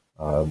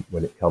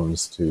when it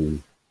comes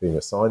to being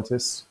a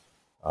scientist,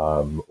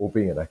 or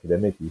being an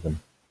academic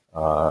even,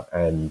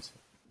 and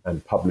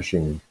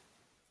publishing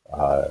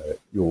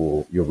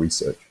your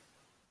research.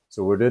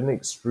 So we're at an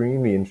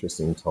extremely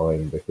interesting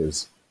time,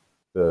 because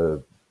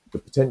the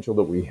potential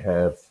that we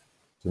have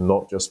to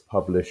not just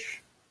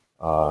publish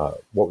what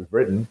we've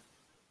written,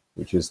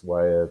 which is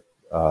where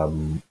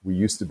we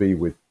used to be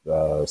with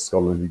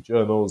scholarly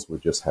journals.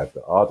 We'd just have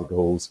the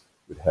articles,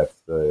 we'd have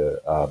the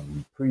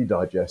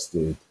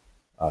pre-digested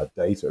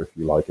data, if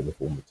you like, in the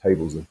form of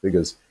tables and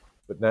figures.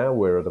 But now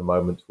we're at a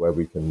moment where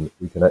we can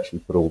actually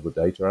put all the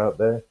data out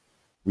there.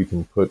 We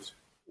can put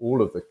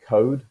all of the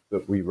code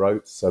that we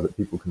wrote so that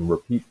people can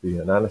repeat the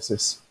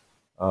analysis.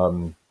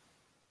 And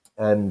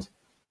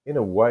in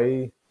a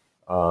way,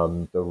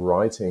 the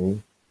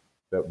writing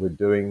that we're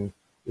doing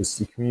is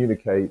to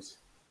communicate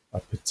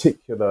our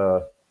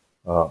particular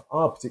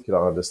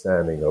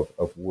understanding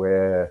of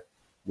where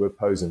we're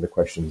posing the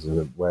questions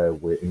and where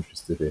we're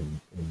interested in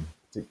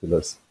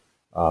particular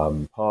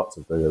parts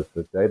of the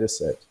data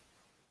set.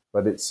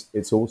 But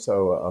it's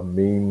also a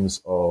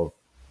means of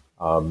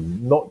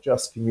not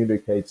just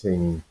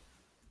communicating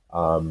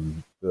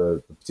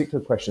the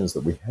particular questions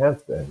that we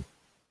have then,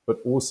 but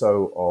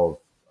also of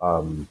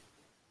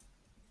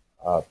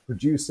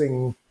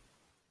producing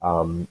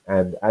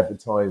and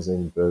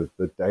advertising the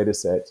data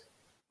set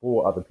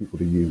for other people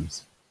to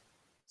use.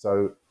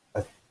 So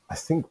I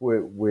think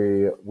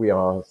we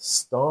are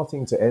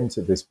starting to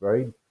enter this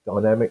very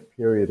dynamic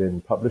period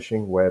in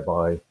publishing,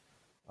 whereby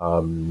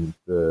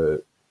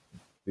the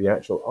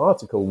actual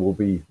article will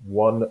be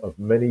one of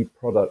many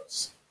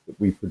products that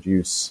we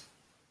produce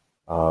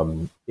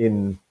in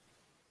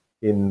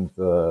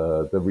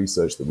the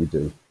research that we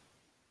do.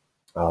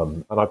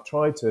 And I've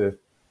tried to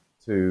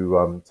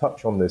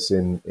touch on this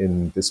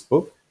in this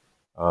book,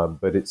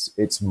 but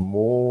it's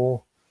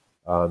more.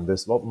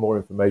 There's a lot more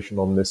information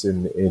on this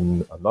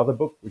in another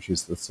book, which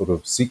is the sort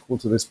of sequel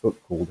to this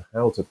book, called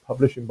How to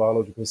Publish in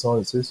Biological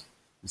Sciences.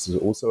 This is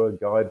also a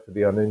guide for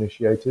the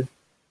uninitiated.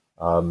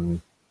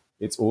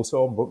 It's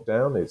also on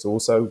Bookdown. It's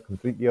also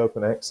completely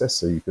open access,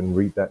 so you can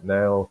read that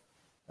now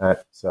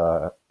at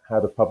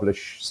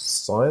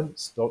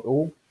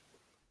howtopublishscience.org.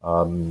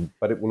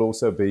 But it will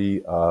also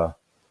be a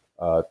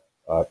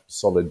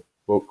solid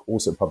book,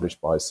 also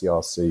published by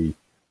CRC.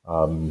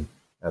 And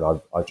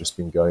I've just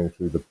been going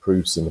through the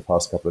proofs in the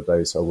past couple of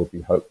days, so we'll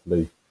be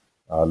hopefully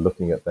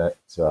looking at that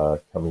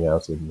coming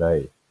out in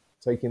May.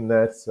 Taking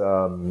that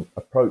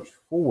approach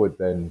forward,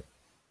 then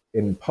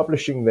in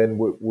publishing, then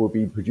we'll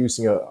be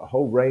producing a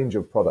whole range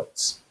of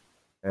products,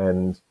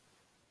 and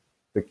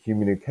the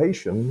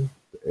communication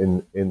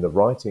in the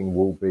writing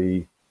will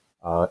be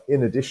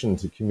in addition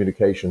to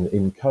communication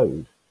in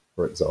code,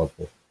 for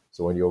example.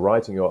 So when you're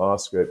writing your R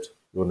script,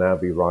 you'll now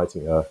be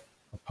writing a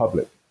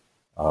public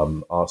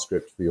R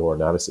script for your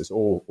analysis,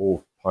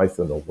 or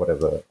Python, or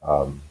whatever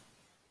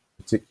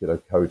particular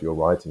code you're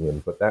writing in.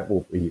 But that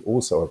will be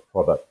also a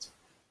product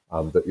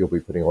that you'll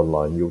be putting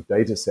online. Your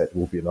data set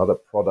will be another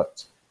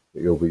product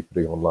that you'll be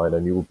putting online,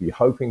 and you will be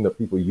hoping that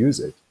people use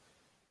it.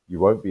 You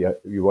won't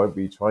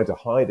be trying to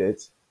hide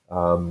it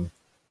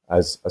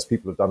as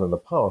people have done in the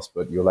past,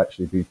 but you'll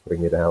actually be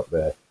putting it out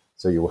there.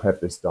 So you'll have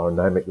this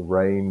dynamic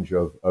range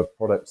of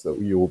products that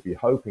you will be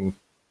hoping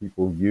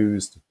people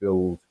use to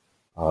build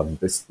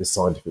this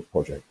scientific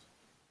project.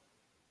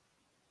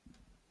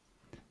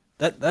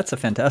 That's a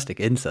fantastic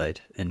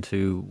insight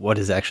into what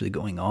is actually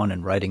going on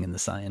in writing in the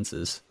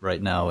sciences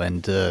right now.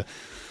 And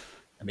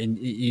I mean,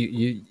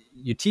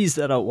 you tease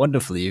that out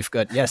wonderfully. You've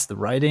got, yes, the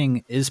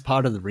writing is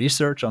part of the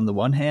research on the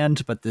one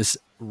hand, but this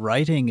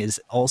writing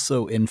is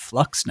also in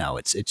flux now.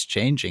 It's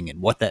changing, and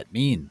what that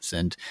means,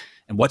 and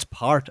what's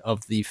part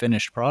of the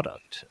finished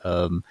product.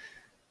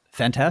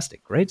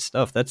 Fantastic, great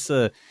stuff. That's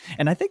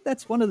and I think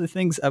that's one of the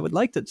things I would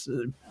like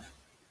to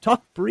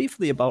talk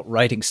briefly about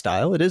writing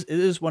style. It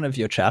is one of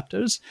your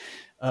chapters,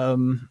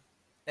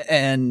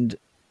 and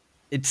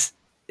it's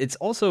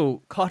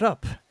also caught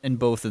up in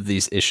both of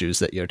these issues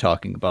that you're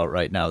talking about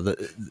right now.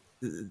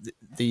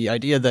 The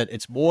idea that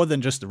it's more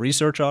than just the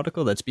research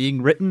article that's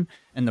being written,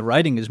 and the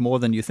writing is more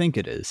than you think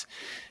it is.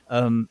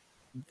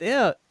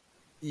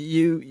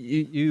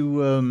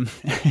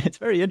 It's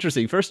very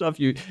interesting. First off,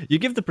 you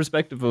give the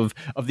perspective of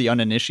the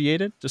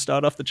uninitiated to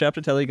start off the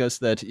chapter, telling us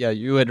that, yeah,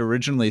 you had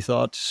originally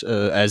thought,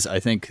 as I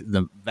think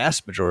the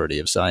vast majority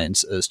of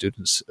science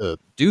students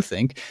do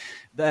think,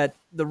 that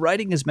the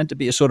writing is meant to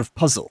be a sort of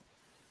puzzle,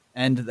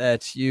 and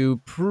that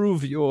you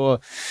prove your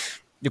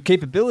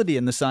capability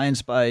in the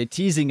science by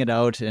teasing it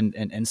out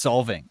and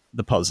solving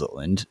the puzzle.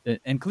 And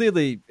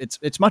clearly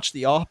it's much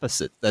the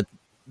opposite that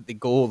the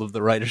goal of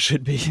the writer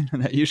should be,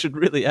 that you should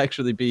really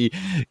actually be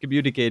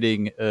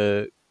communicating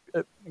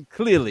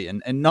clearly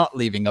and not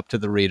leaving up to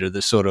the reader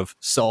this sort of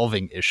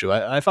solving issue.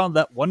 I found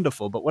that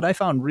wonderful. But what I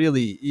found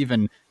really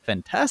even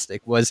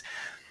fantastic was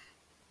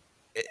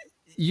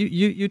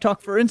you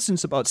talk, for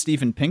instance, about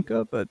Steven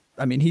Pinker, but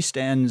I mean, he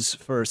stands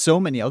for so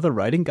many other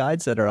writing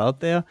guides that are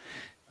out there.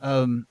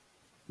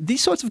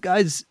 These sorts of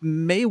guides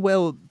may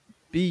well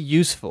be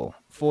useful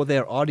for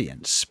their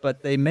audience,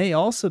 but they may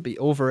also be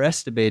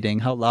overestimating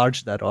how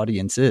large that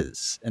audience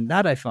is. And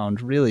that I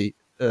found really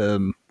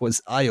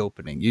was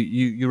eye-opening.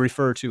 You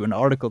refer to an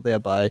article there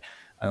by,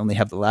 I only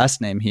have the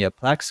last name here,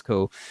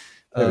 Plaxco,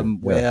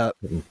 and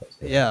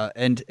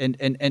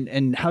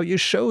how you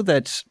show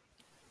that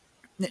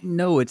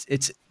no,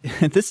 it's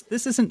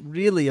this isn't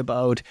really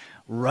about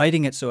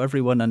writing it so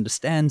everyone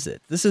understands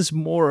it. This is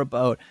more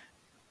about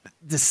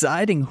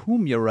deciding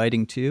whom you're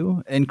writing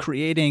to and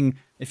creating,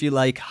 if you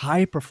like,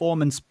 high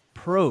performance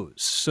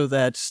prose so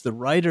that the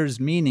writer's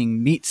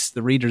meaning meets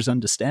the reader's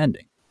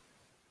understanding.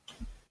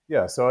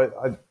 Yeah,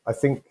 so I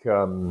think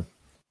know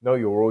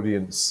your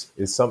audience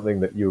is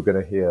something that you're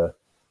going to hear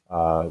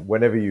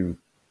whenever you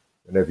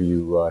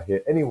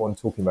hear anyone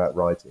talking about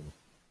writing.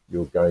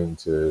 You're going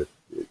to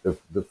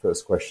the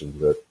first question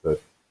that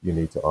you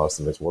need to ask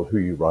them is, well, who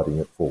are you writing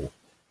it for?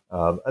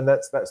 And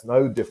that's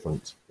no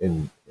different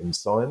in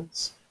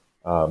science.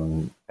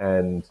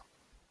 And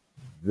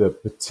the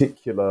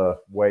particular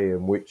way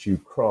in which you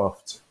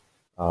craft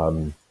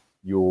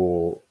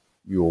your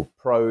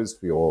prose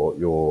for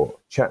your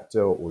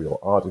chapter or your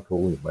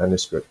article, your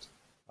manuscript,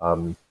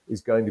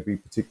 is going to be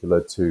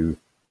particular to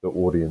the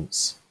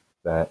audience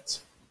that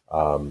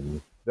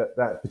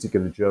that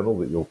particular journal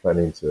that you're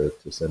planning to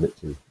send it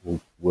to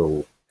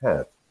will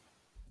have.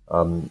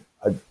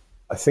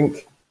 I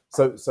think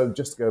so.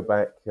 Just to go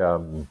back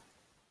and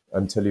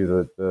tell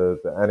you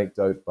the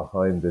anecdote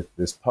behind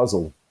this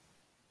puzzle.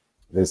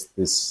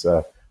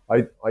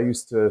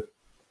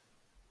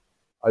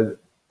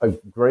 I've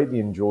greatly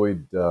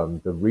enjoyed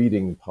the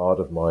reading part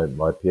of my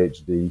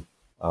PhD,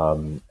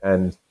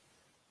 and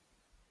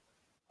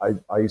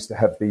I used to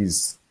have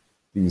these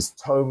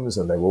tomes,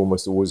 and they were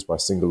almost always by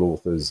single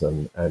authors,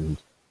 and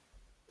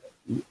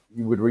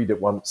you would read it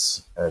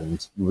once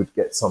and you would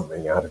get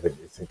something out of it.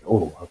 You think,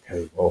 oh,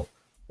 okay, well,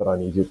 but I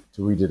needed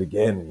to read it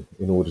again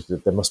in order to.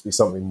 There must be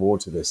something more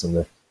to this,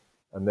 and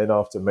then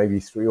after maybe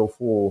 3 or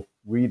 4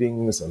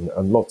 readings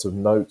and lots of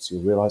notes, you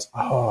realize,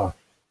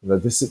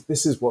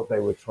 this is what they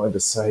were trying to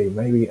say,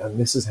 maybe, and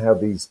this is how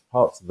these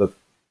parts of the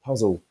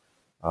puzzle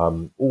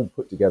all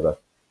put together,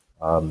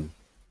 and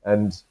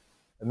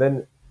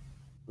then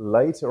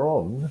later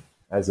on,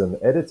 as an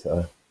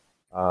editor,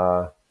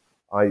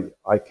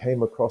 I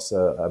came across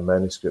a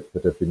manuscript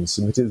that had been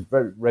submitted,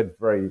 read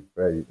very,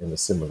 very in a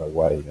similar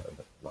way.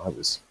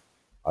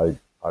 And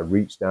I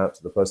reached out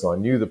to the person. I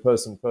knew the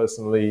person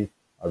personally.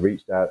 I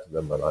reached out to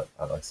them and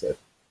I said,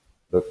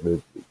 look,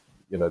 the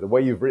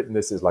way you've written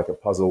this is like a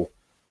puzzle,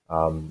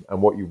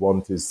 and what you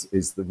want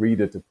is the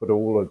reader to put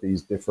all of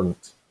these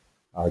different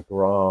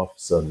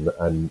graphs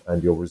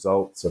and your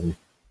results, and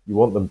you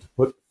want them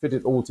to fit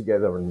it all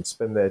together and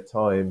spend their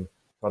time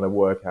trying to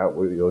work out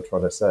what you're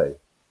trying to say.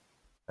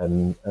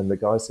 And the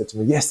guy said to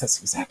me, yes, that's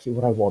exactly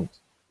what I want.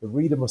 The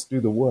reader must do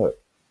the work.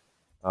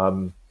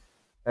 And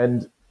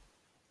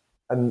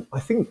I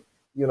think,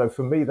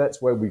 for me,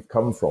 that's where we've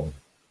come from.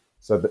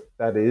 So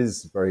that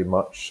is very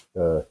much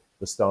the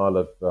style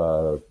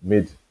of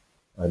mid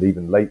and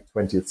even late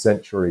 20th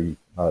century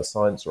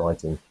science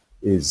writing,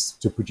 is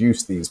to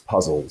produce these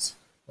puzzles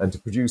and to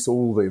produce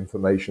all the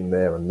information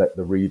there and let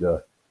the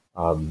reader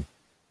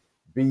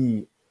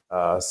be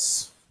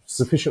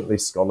sufficiently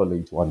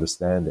scholarly to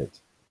understand it.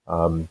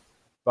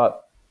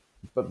 But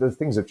the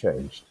things have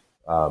changed.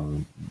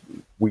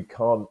 We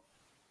can't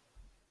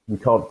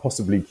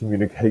possibly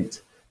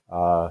communicate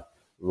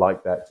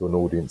like that to an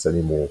audience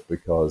anymore,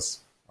 because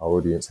our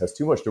audience has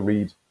too much to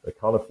read. They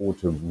can't afford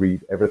to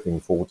read everything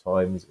 4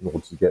 times in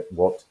order to get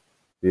what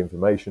the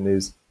information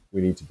is.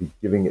 We need to be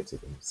giving it to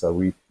them. So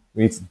we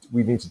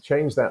need to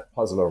change that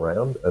puzzle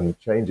around and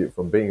change it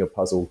from being a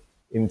puzzle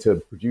into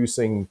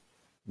producing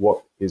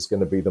what is going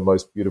to be the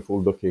most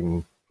beautiful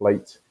looking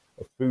plate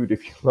of food,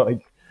 if you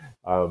like,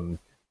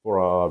 for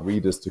our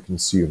readers to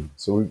consume.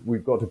 So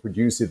we've got to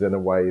produce it in a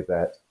way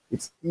that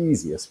it's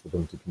easiest for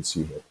them to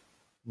consume it,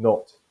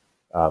 not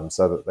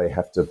so that they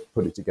have to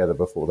put it together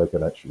before they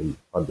can actually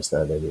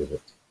understand any of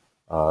it.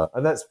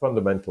 And that's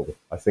fundamental,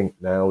 I think,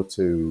 now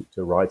to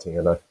writing.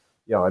 And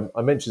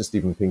I mentioned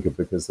Steven Pinker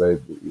because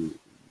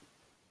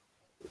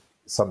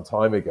some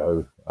time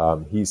ago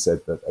he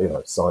said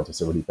that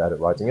scientists are really bad at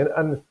writing,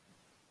 and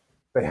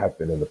they have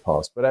been in the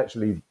past. But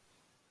actually,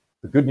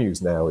 the good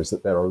news now is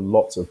that there are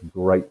lots of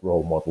great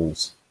role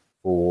models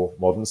for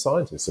modern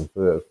scientists and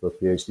for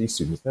PhD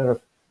students.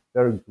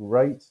 They're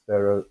great.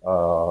 There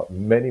are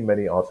many,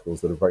 many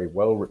articles that are very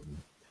well written.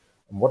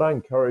 And what I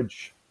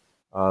encourage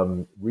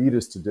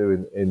readers to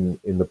do in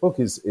the book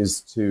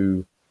is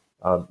to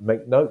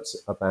make notes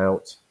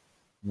about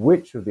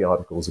which of the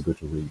articles are good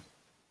to read.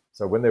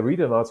 So when they read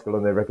an article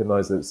and they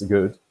recognize that it's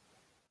good,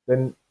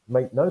 then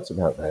make notes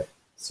about that.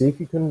 See if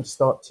you can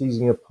start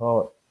teasing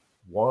apart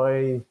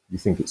why you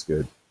think it's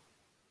good.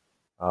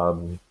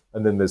 And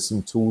then there's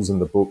some tools in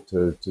the book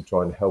to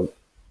try and help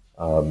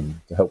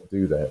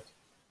do that.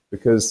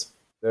 Because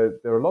there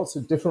are lots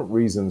of different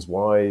reasons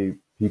why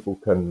people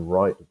can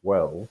write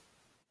well,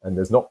 and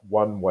there's not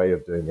one way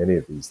of doing any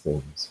of these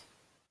things.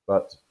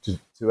 But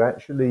to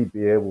actually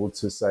be able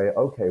to say,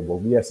 okay,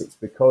 well, yes, it's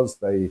because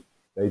they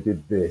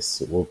did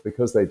this, or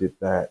because they did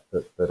that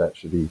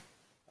actually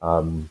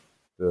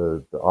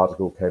the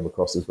article came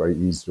across as very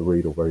easy to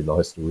read or very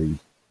nice to read.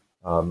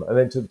 And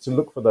then to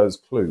look for those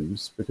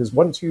clues, because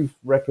once you've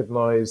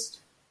recognized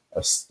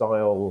a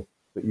style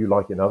that you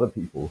like in other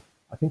people,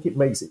 I think it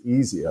makes it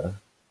easier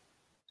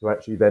to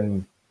actually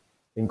then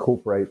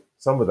incorporate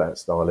some of that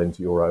style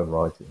into your own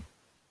writing.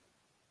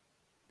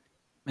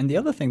 And the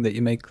other thing that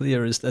you make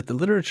clear is that the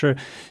literature,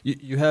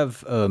 you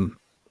have a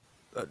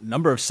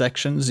number of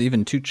sections,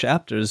 even 2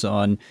 chapters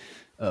on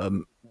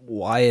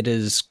why it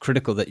is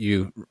critical that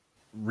you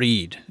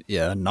read,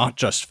 not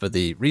just for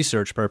the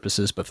research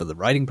purposes, but for the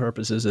writing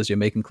purposes, as you're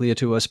making clear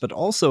to us, but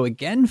also,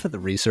 again, for the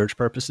research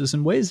purposes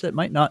in ways that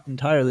might not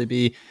entirely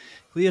be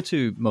clear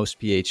to most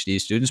PhD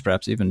students,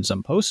 perhaps even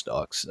some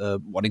postdocs.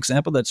 One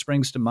example that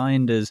springs to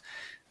mind is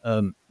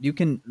you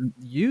can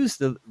use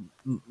the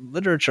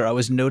literature, I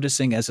was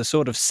noticing, as a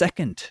sort of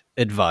second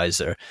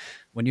advisor.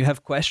 When you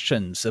have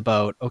questions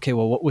about, okay,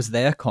 well, what was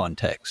their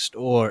context?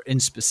 Or in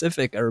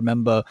specific, I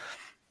remember,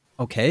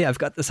 okay, I've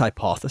got this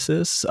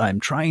hypothesis.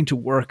 I'm trying to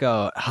work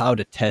out how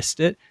to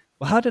test it.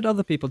 Well, how did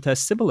other people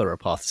test similar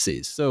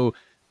hypotheses? So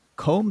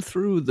comb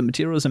through the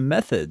materials and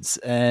methods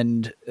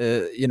and,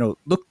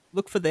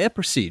 look for their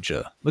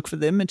procedure, look for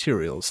their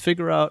materials,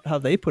 figure out how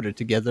they put it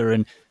together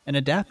and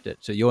adapt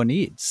it to your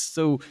needs.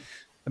 So,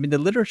 I mean, the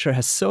literature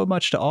has so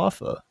much to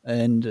offer,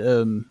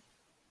 and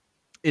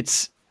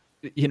it's,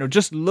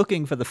 just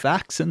looking for the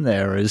facts in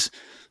there is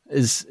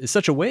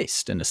such a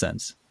waste in a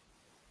sense.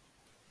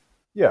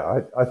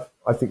 Yeah,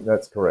 I think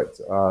that's correct.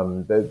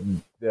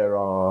 There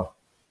are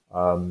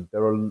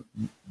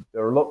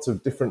lots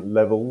of different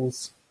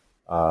levels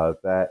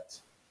that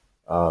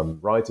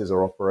writers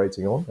are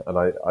operating on, and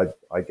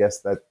I guess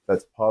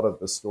that's part of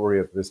the story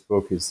of this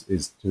book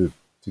is to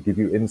give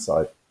you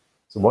insight.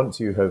 So once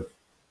you've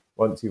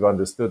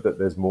understood that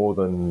there's more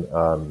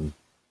than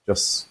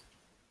just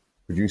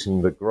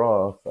producing the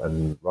graph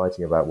and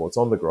writing about what's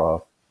on the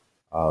graph,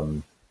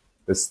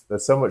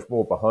 there's so much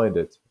more behind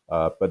it.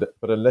 But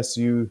unless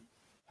you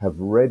have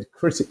read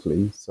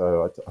critically,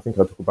 so I think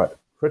I talk about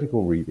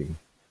critical reading.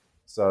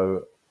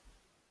 So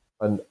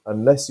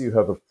unless you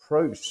have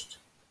approached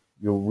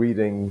your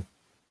reading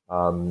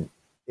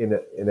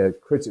in a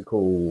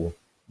critical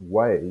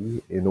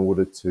way in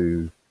order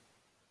to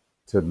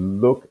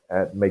look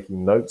at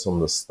making notes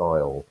on the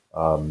style,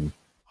 doing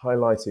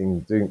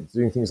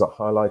things like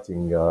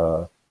highlighting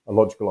a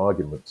logical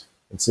argument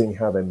and seeing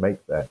how they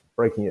make that,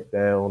 breaking it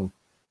down,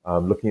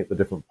 looking at the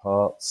different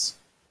parts.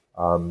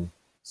 Or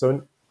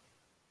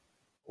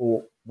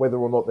whether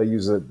or not they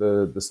use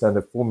the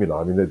standard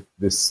formula. I mean,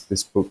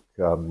 this book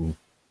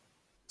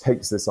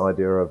takes this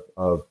idea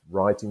of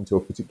writing to a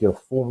particular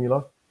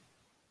formula.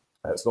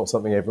 It's not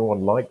something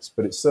everyone likes,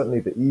 but it's certainly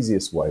the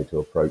easiest way to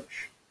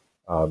approach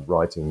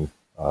writing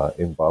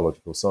in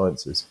biological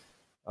sciences.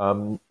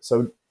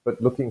 But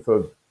looking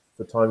for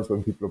times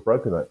when people have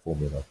broken that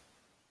formula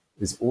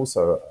is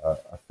also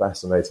a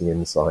fascinating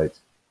insight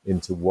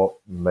into what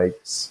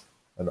makes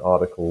an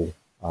article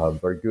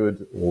very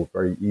good or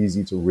very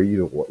easy to read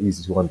or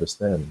easy to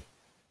understand.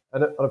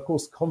 And of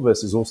course,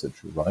 converse is also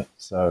true, right?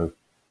 So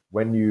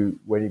when you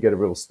get a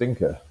real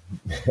stinker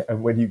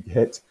and when you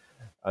get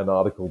an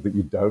article that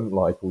you don't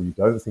like or you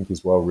don't think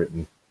is well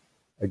written,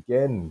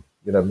 again,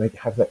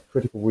 have that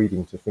critical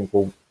reading to think,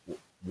 well,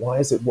 why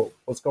is it?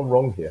 What's gone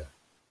wrong here?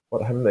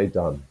 What haven't they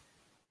done?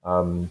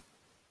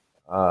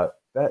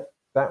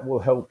 That will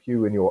help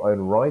you in your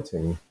own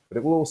writing, but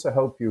it will also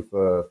help you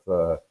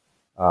for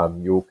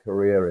your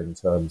career in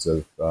terms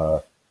of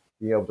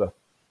being able to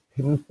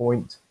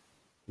pinpoint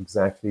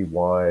exactly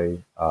why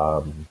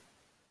a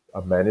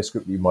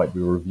manuscript you might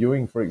be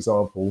reviewing, for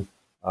example,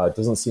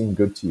 doesn't seem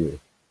good to you.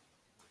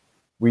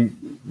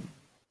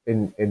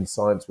 In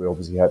science, we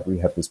obviously have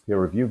this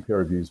peer review. Peer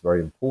review is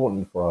very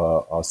important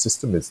for our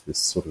system. It's this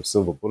sort of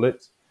silver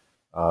bullet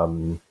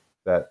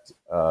that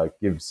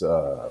gives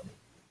a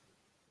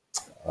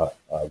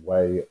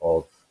way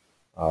of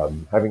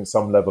having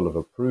some level of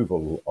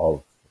approval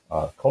of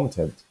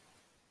content,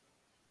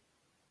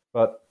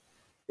 but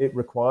it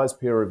requires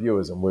peer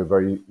reviewers, and we're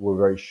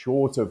very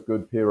short of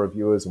good peer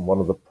reviewers. And one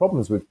of the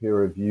problems with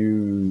peer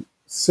review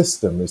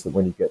system is that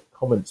when you get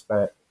comments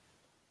back,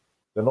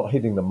 they're not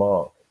hitting the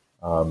mark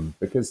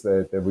because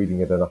they're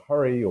reading it in a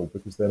hurry, or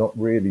because they're not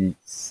really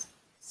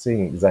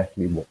seeing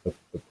exactly what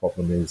the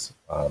problem is.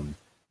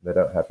 They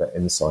don't have that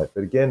insight.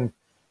 But again,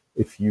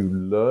 if you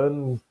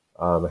learn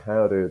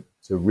how to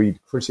read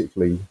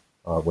critically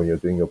when you're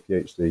doing your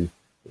PhD,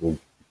 it will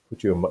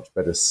put you in much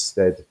better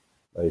stead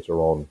later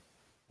on.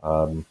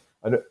 And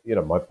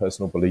my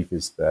personal belief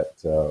is that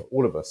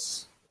all of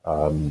us,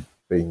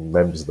 being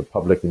members of the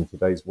public in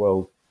today's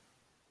world,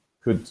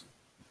 could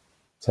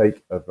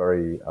take a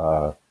very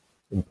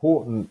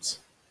important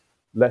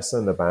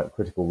lesson about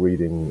critical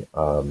reading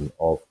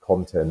of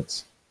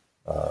content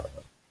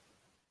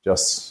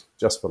just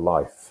for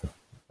life.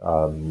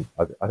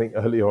 I think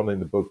early on in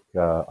the book,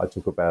 I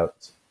talk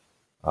about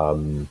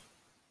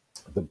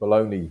the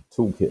Bologna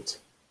toolkit.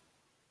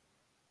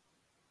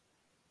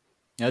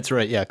 That's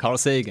right. Yeah, Carl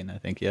Sagan, I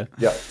think. Yeah.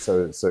 Yeah.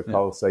 So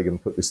Carl Sagan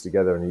put this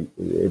together, and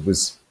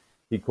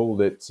he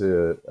called it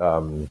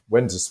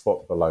 "When to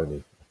Spot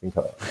Bologna."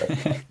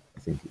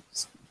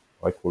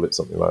 I call it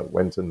something like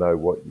 "When to Know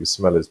What You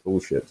Smell Is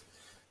Bullshit,"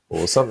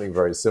 or something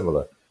very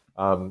similar.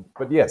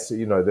 But yes,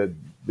 the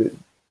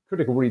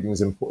critical reading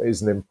is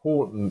an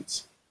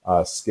important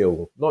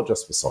skill, not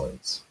just for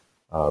science,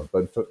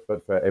 but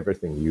for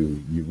everything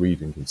you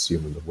read and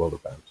consume in the world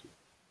about you.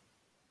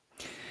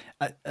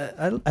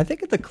 I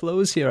think at the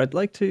close here, I'd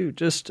like to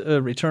just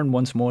return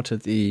once more to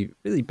the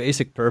really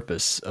basic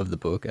purpose of the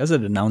book, as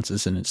it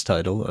announces in its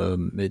title.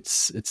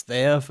 It's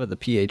there for the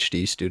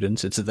PhD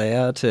students. It's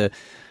there to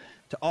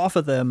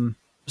offer them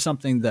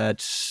something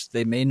that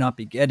they may not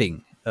be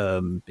getting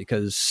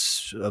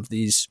because of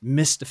these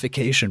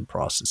mystification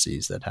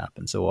processes that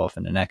happen so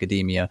often in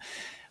academia.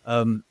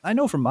 I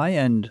know from my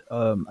end,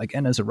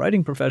 again, as a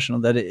writing professional,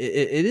 that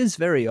it is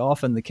very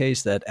often the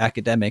case that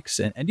academics,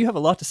 and you have a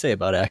lot to say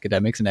about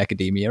academics and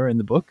academia in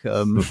the book.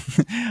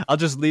 I'll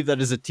just leave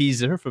that as a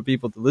teaser for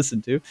people to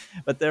listen to.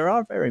 But there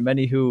are very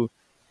many who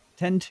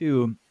tend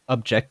to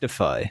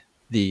objectify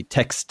the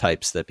text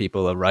types that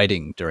people are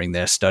writing during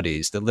their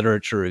studies, the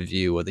literature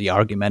review or the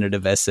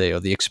argumentative essay or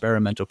the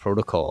experimental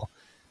protocol.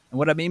 And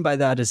what I mean by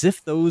that is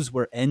if those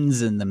were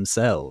ends in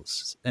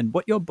themselves. And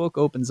what your book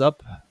opens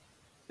up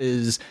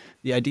is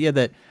the idea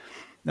that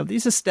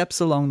these are steps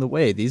along the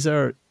way. These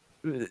are,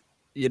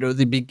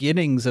 the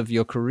beginnings of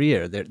your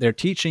career. They're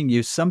teaching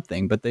you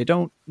something, but they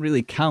don't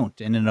really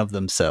count in and of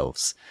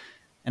themselves.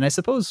 And I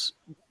suppose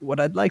what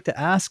I'd like to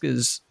ask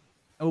is,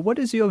 what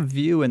is your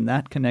view in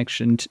that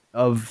connection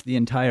of the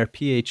entire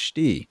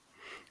PhD?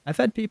 I've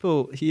had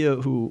people here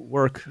who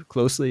work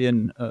closely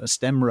in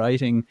STEM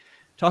writing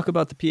talk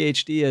about the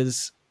PhD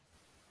as,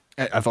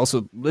 I've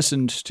also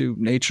listened to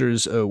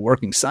Nature's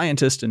Working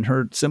Scientist and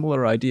heard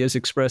similar ideas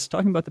expressed,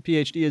 talking about the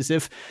PhD as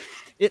if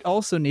it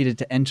also needed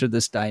to enter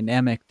this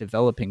dynamic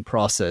developing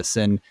process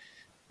and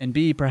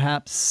be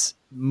perhaps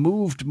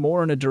moved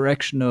more in a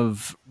direction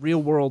of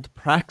real-world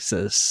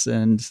praxis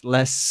and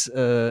less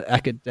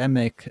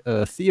academic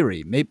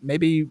theory.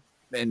 Maybe,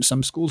 and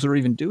some schools are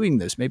even doing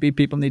this, maybe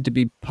people need to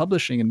be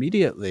publishing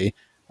immediately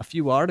a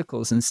few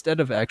articles instead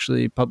of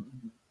actually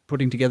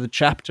putting together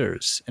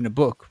chapters in a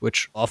book,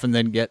 which often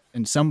then get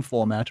in some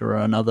format or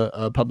another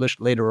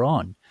published later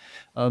on.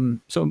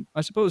 So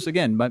I suppose,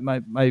 again,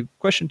 my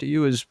question to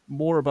you is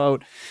more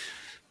about,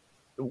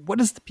 what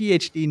does the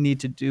PhD need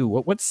to do?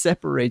 What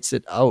separates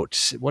it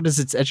out? What is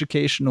its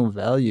educational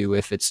value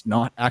if it's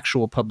not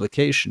actual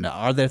publication?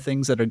 Are there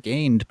things that are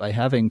gained by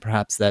having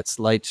perhaps that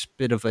slight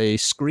bit of a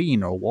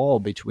screen or wall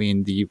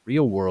between the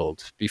real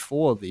world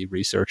before the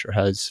researcher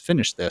has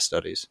finished their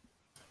studies?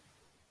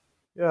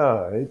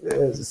 Yeah,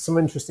 it's some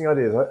interesting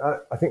ideas.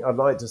 I think I'd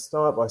like to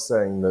start by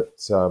saying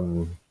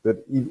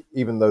that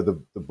even though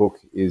the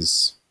book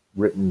is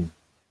written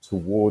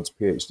towards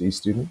PhD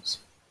students,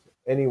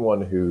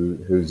 anyone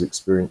who's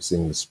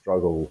experiencing the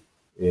struggle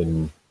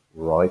in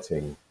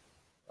writing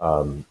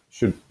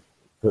should,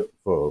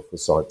 for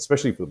science,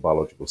 especially for the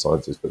biological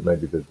sciences, but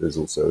maybe there's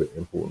also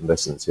important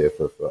lessons here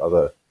for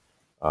other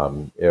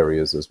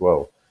areas as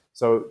well.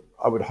 So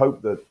I would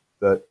hope that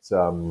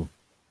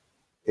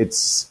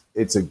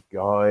it's a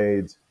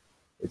guide,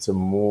 it's a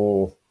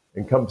more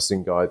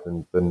encompassing guide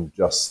than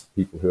just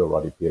people who are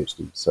writing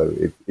PhD. So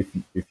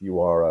if you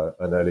are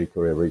an early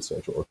career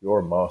researcher, or if you're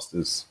a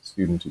master's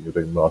student and you're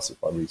doing master's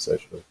by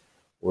research,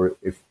 or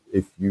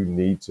if you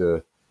need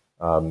to,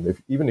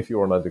 even if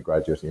you're an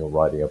undergraduate and you're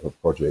writing up a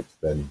project,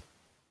 then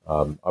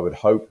I would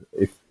hope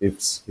if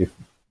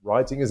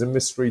writing is a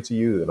mystery to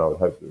you, then I would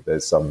hope that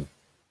there's some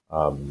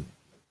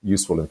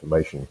useful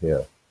information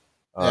here.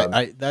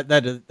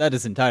 That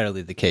is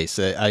entirely the case.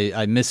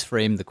 I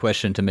misframed the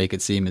question to make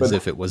it seem as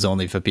if it was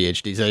only for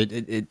PhDs.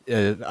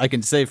 I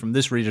can say from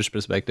this reader's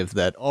perspective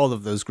that all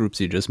of those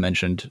groups you just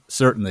mentioned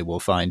certainly will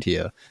find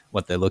here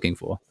what they're looking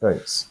for.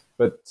 Thanks.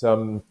 But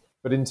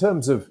in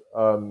terms of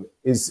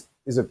is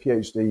a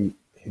PhD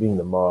hitting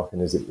the mark,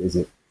 and is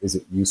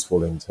it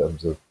useful in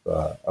terms of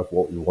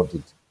what we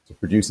wanted to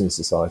produce in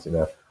society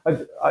now?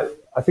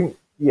 I think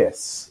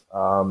yes.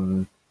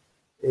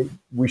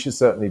 We should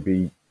certainly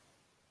be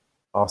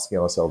asking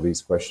ourselves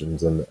these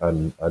questions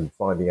and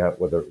finding out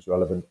whether it's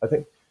relevant. I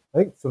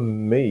think for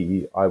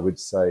me, I would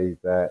say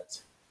that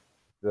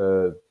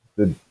the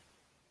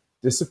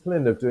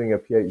discipline of doing a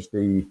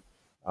PhD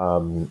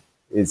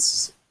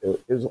is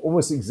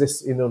almost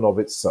exists in and of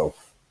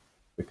itself,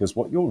 because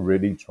what you're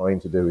really trying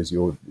to do is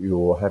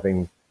you're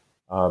having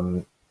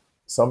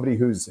somebody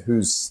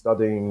who's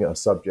studying a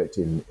subject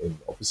in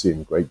obviously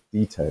in great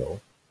detail,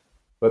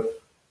 but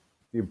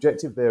the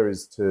objective there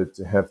is to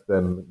have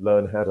them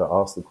learn how to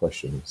ask the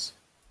questions.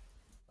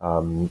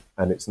 And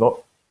it's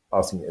not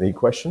asking any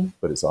question,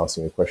 but it's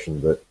asking a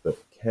question that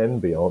can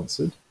be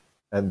answered,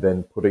 and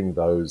then putting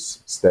those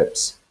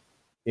steps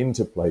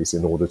into place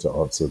in order to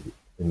answer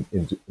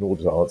in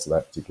order to answer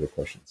that particular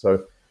question.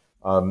 So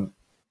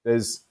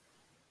it's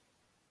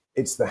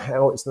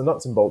the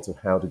nuts and bolts of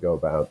how to go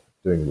about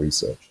doing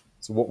research.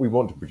 So what we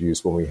want to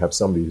produce when we have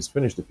somebody who's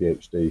finished a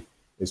PhD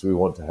is we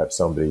want to have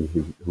somebody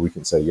who we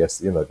can say, yes,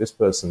 this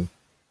person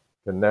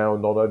can now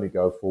not only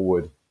go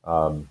forward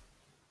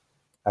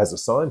as a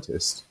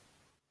scientist,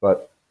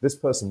 but this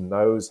person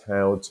knows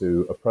how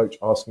to approach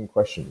asking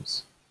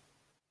questions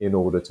in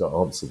order to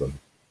answer them.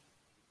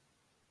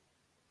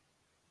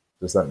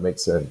 Does that make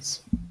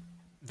sense?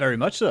 Very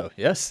much so,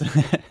 yes.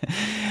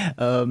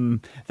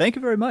 Thank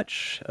you very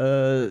much.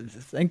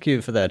 Thank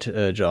you for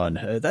that, John.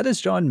 That is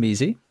John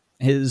Measey.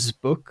 His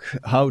book,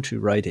 How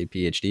to Write a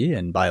PhD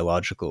in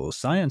Biological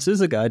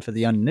Sciences, A Guide for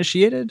the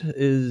Uninitiated,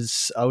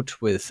 is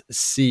out with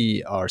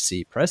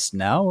CRC Press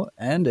now,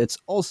 and it's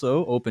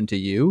also open to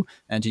you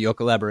and to your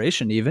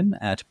collaboration even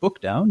at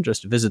Bookdown.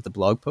 Just visit the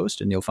blog post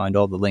and you'll find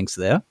all the links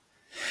there.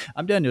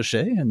 I'm Daniel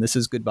Shea, and this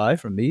is goodbye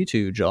from me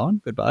to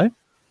John. Goodbye.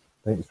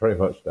 Thanks very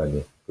much,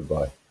 Daniel.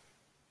 Goodbye.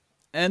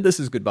 And this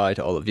is goodbye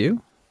to all of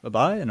you.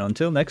 Bye-bye, and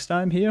until next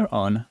time here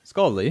on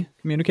Scholarly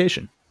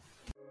Communication.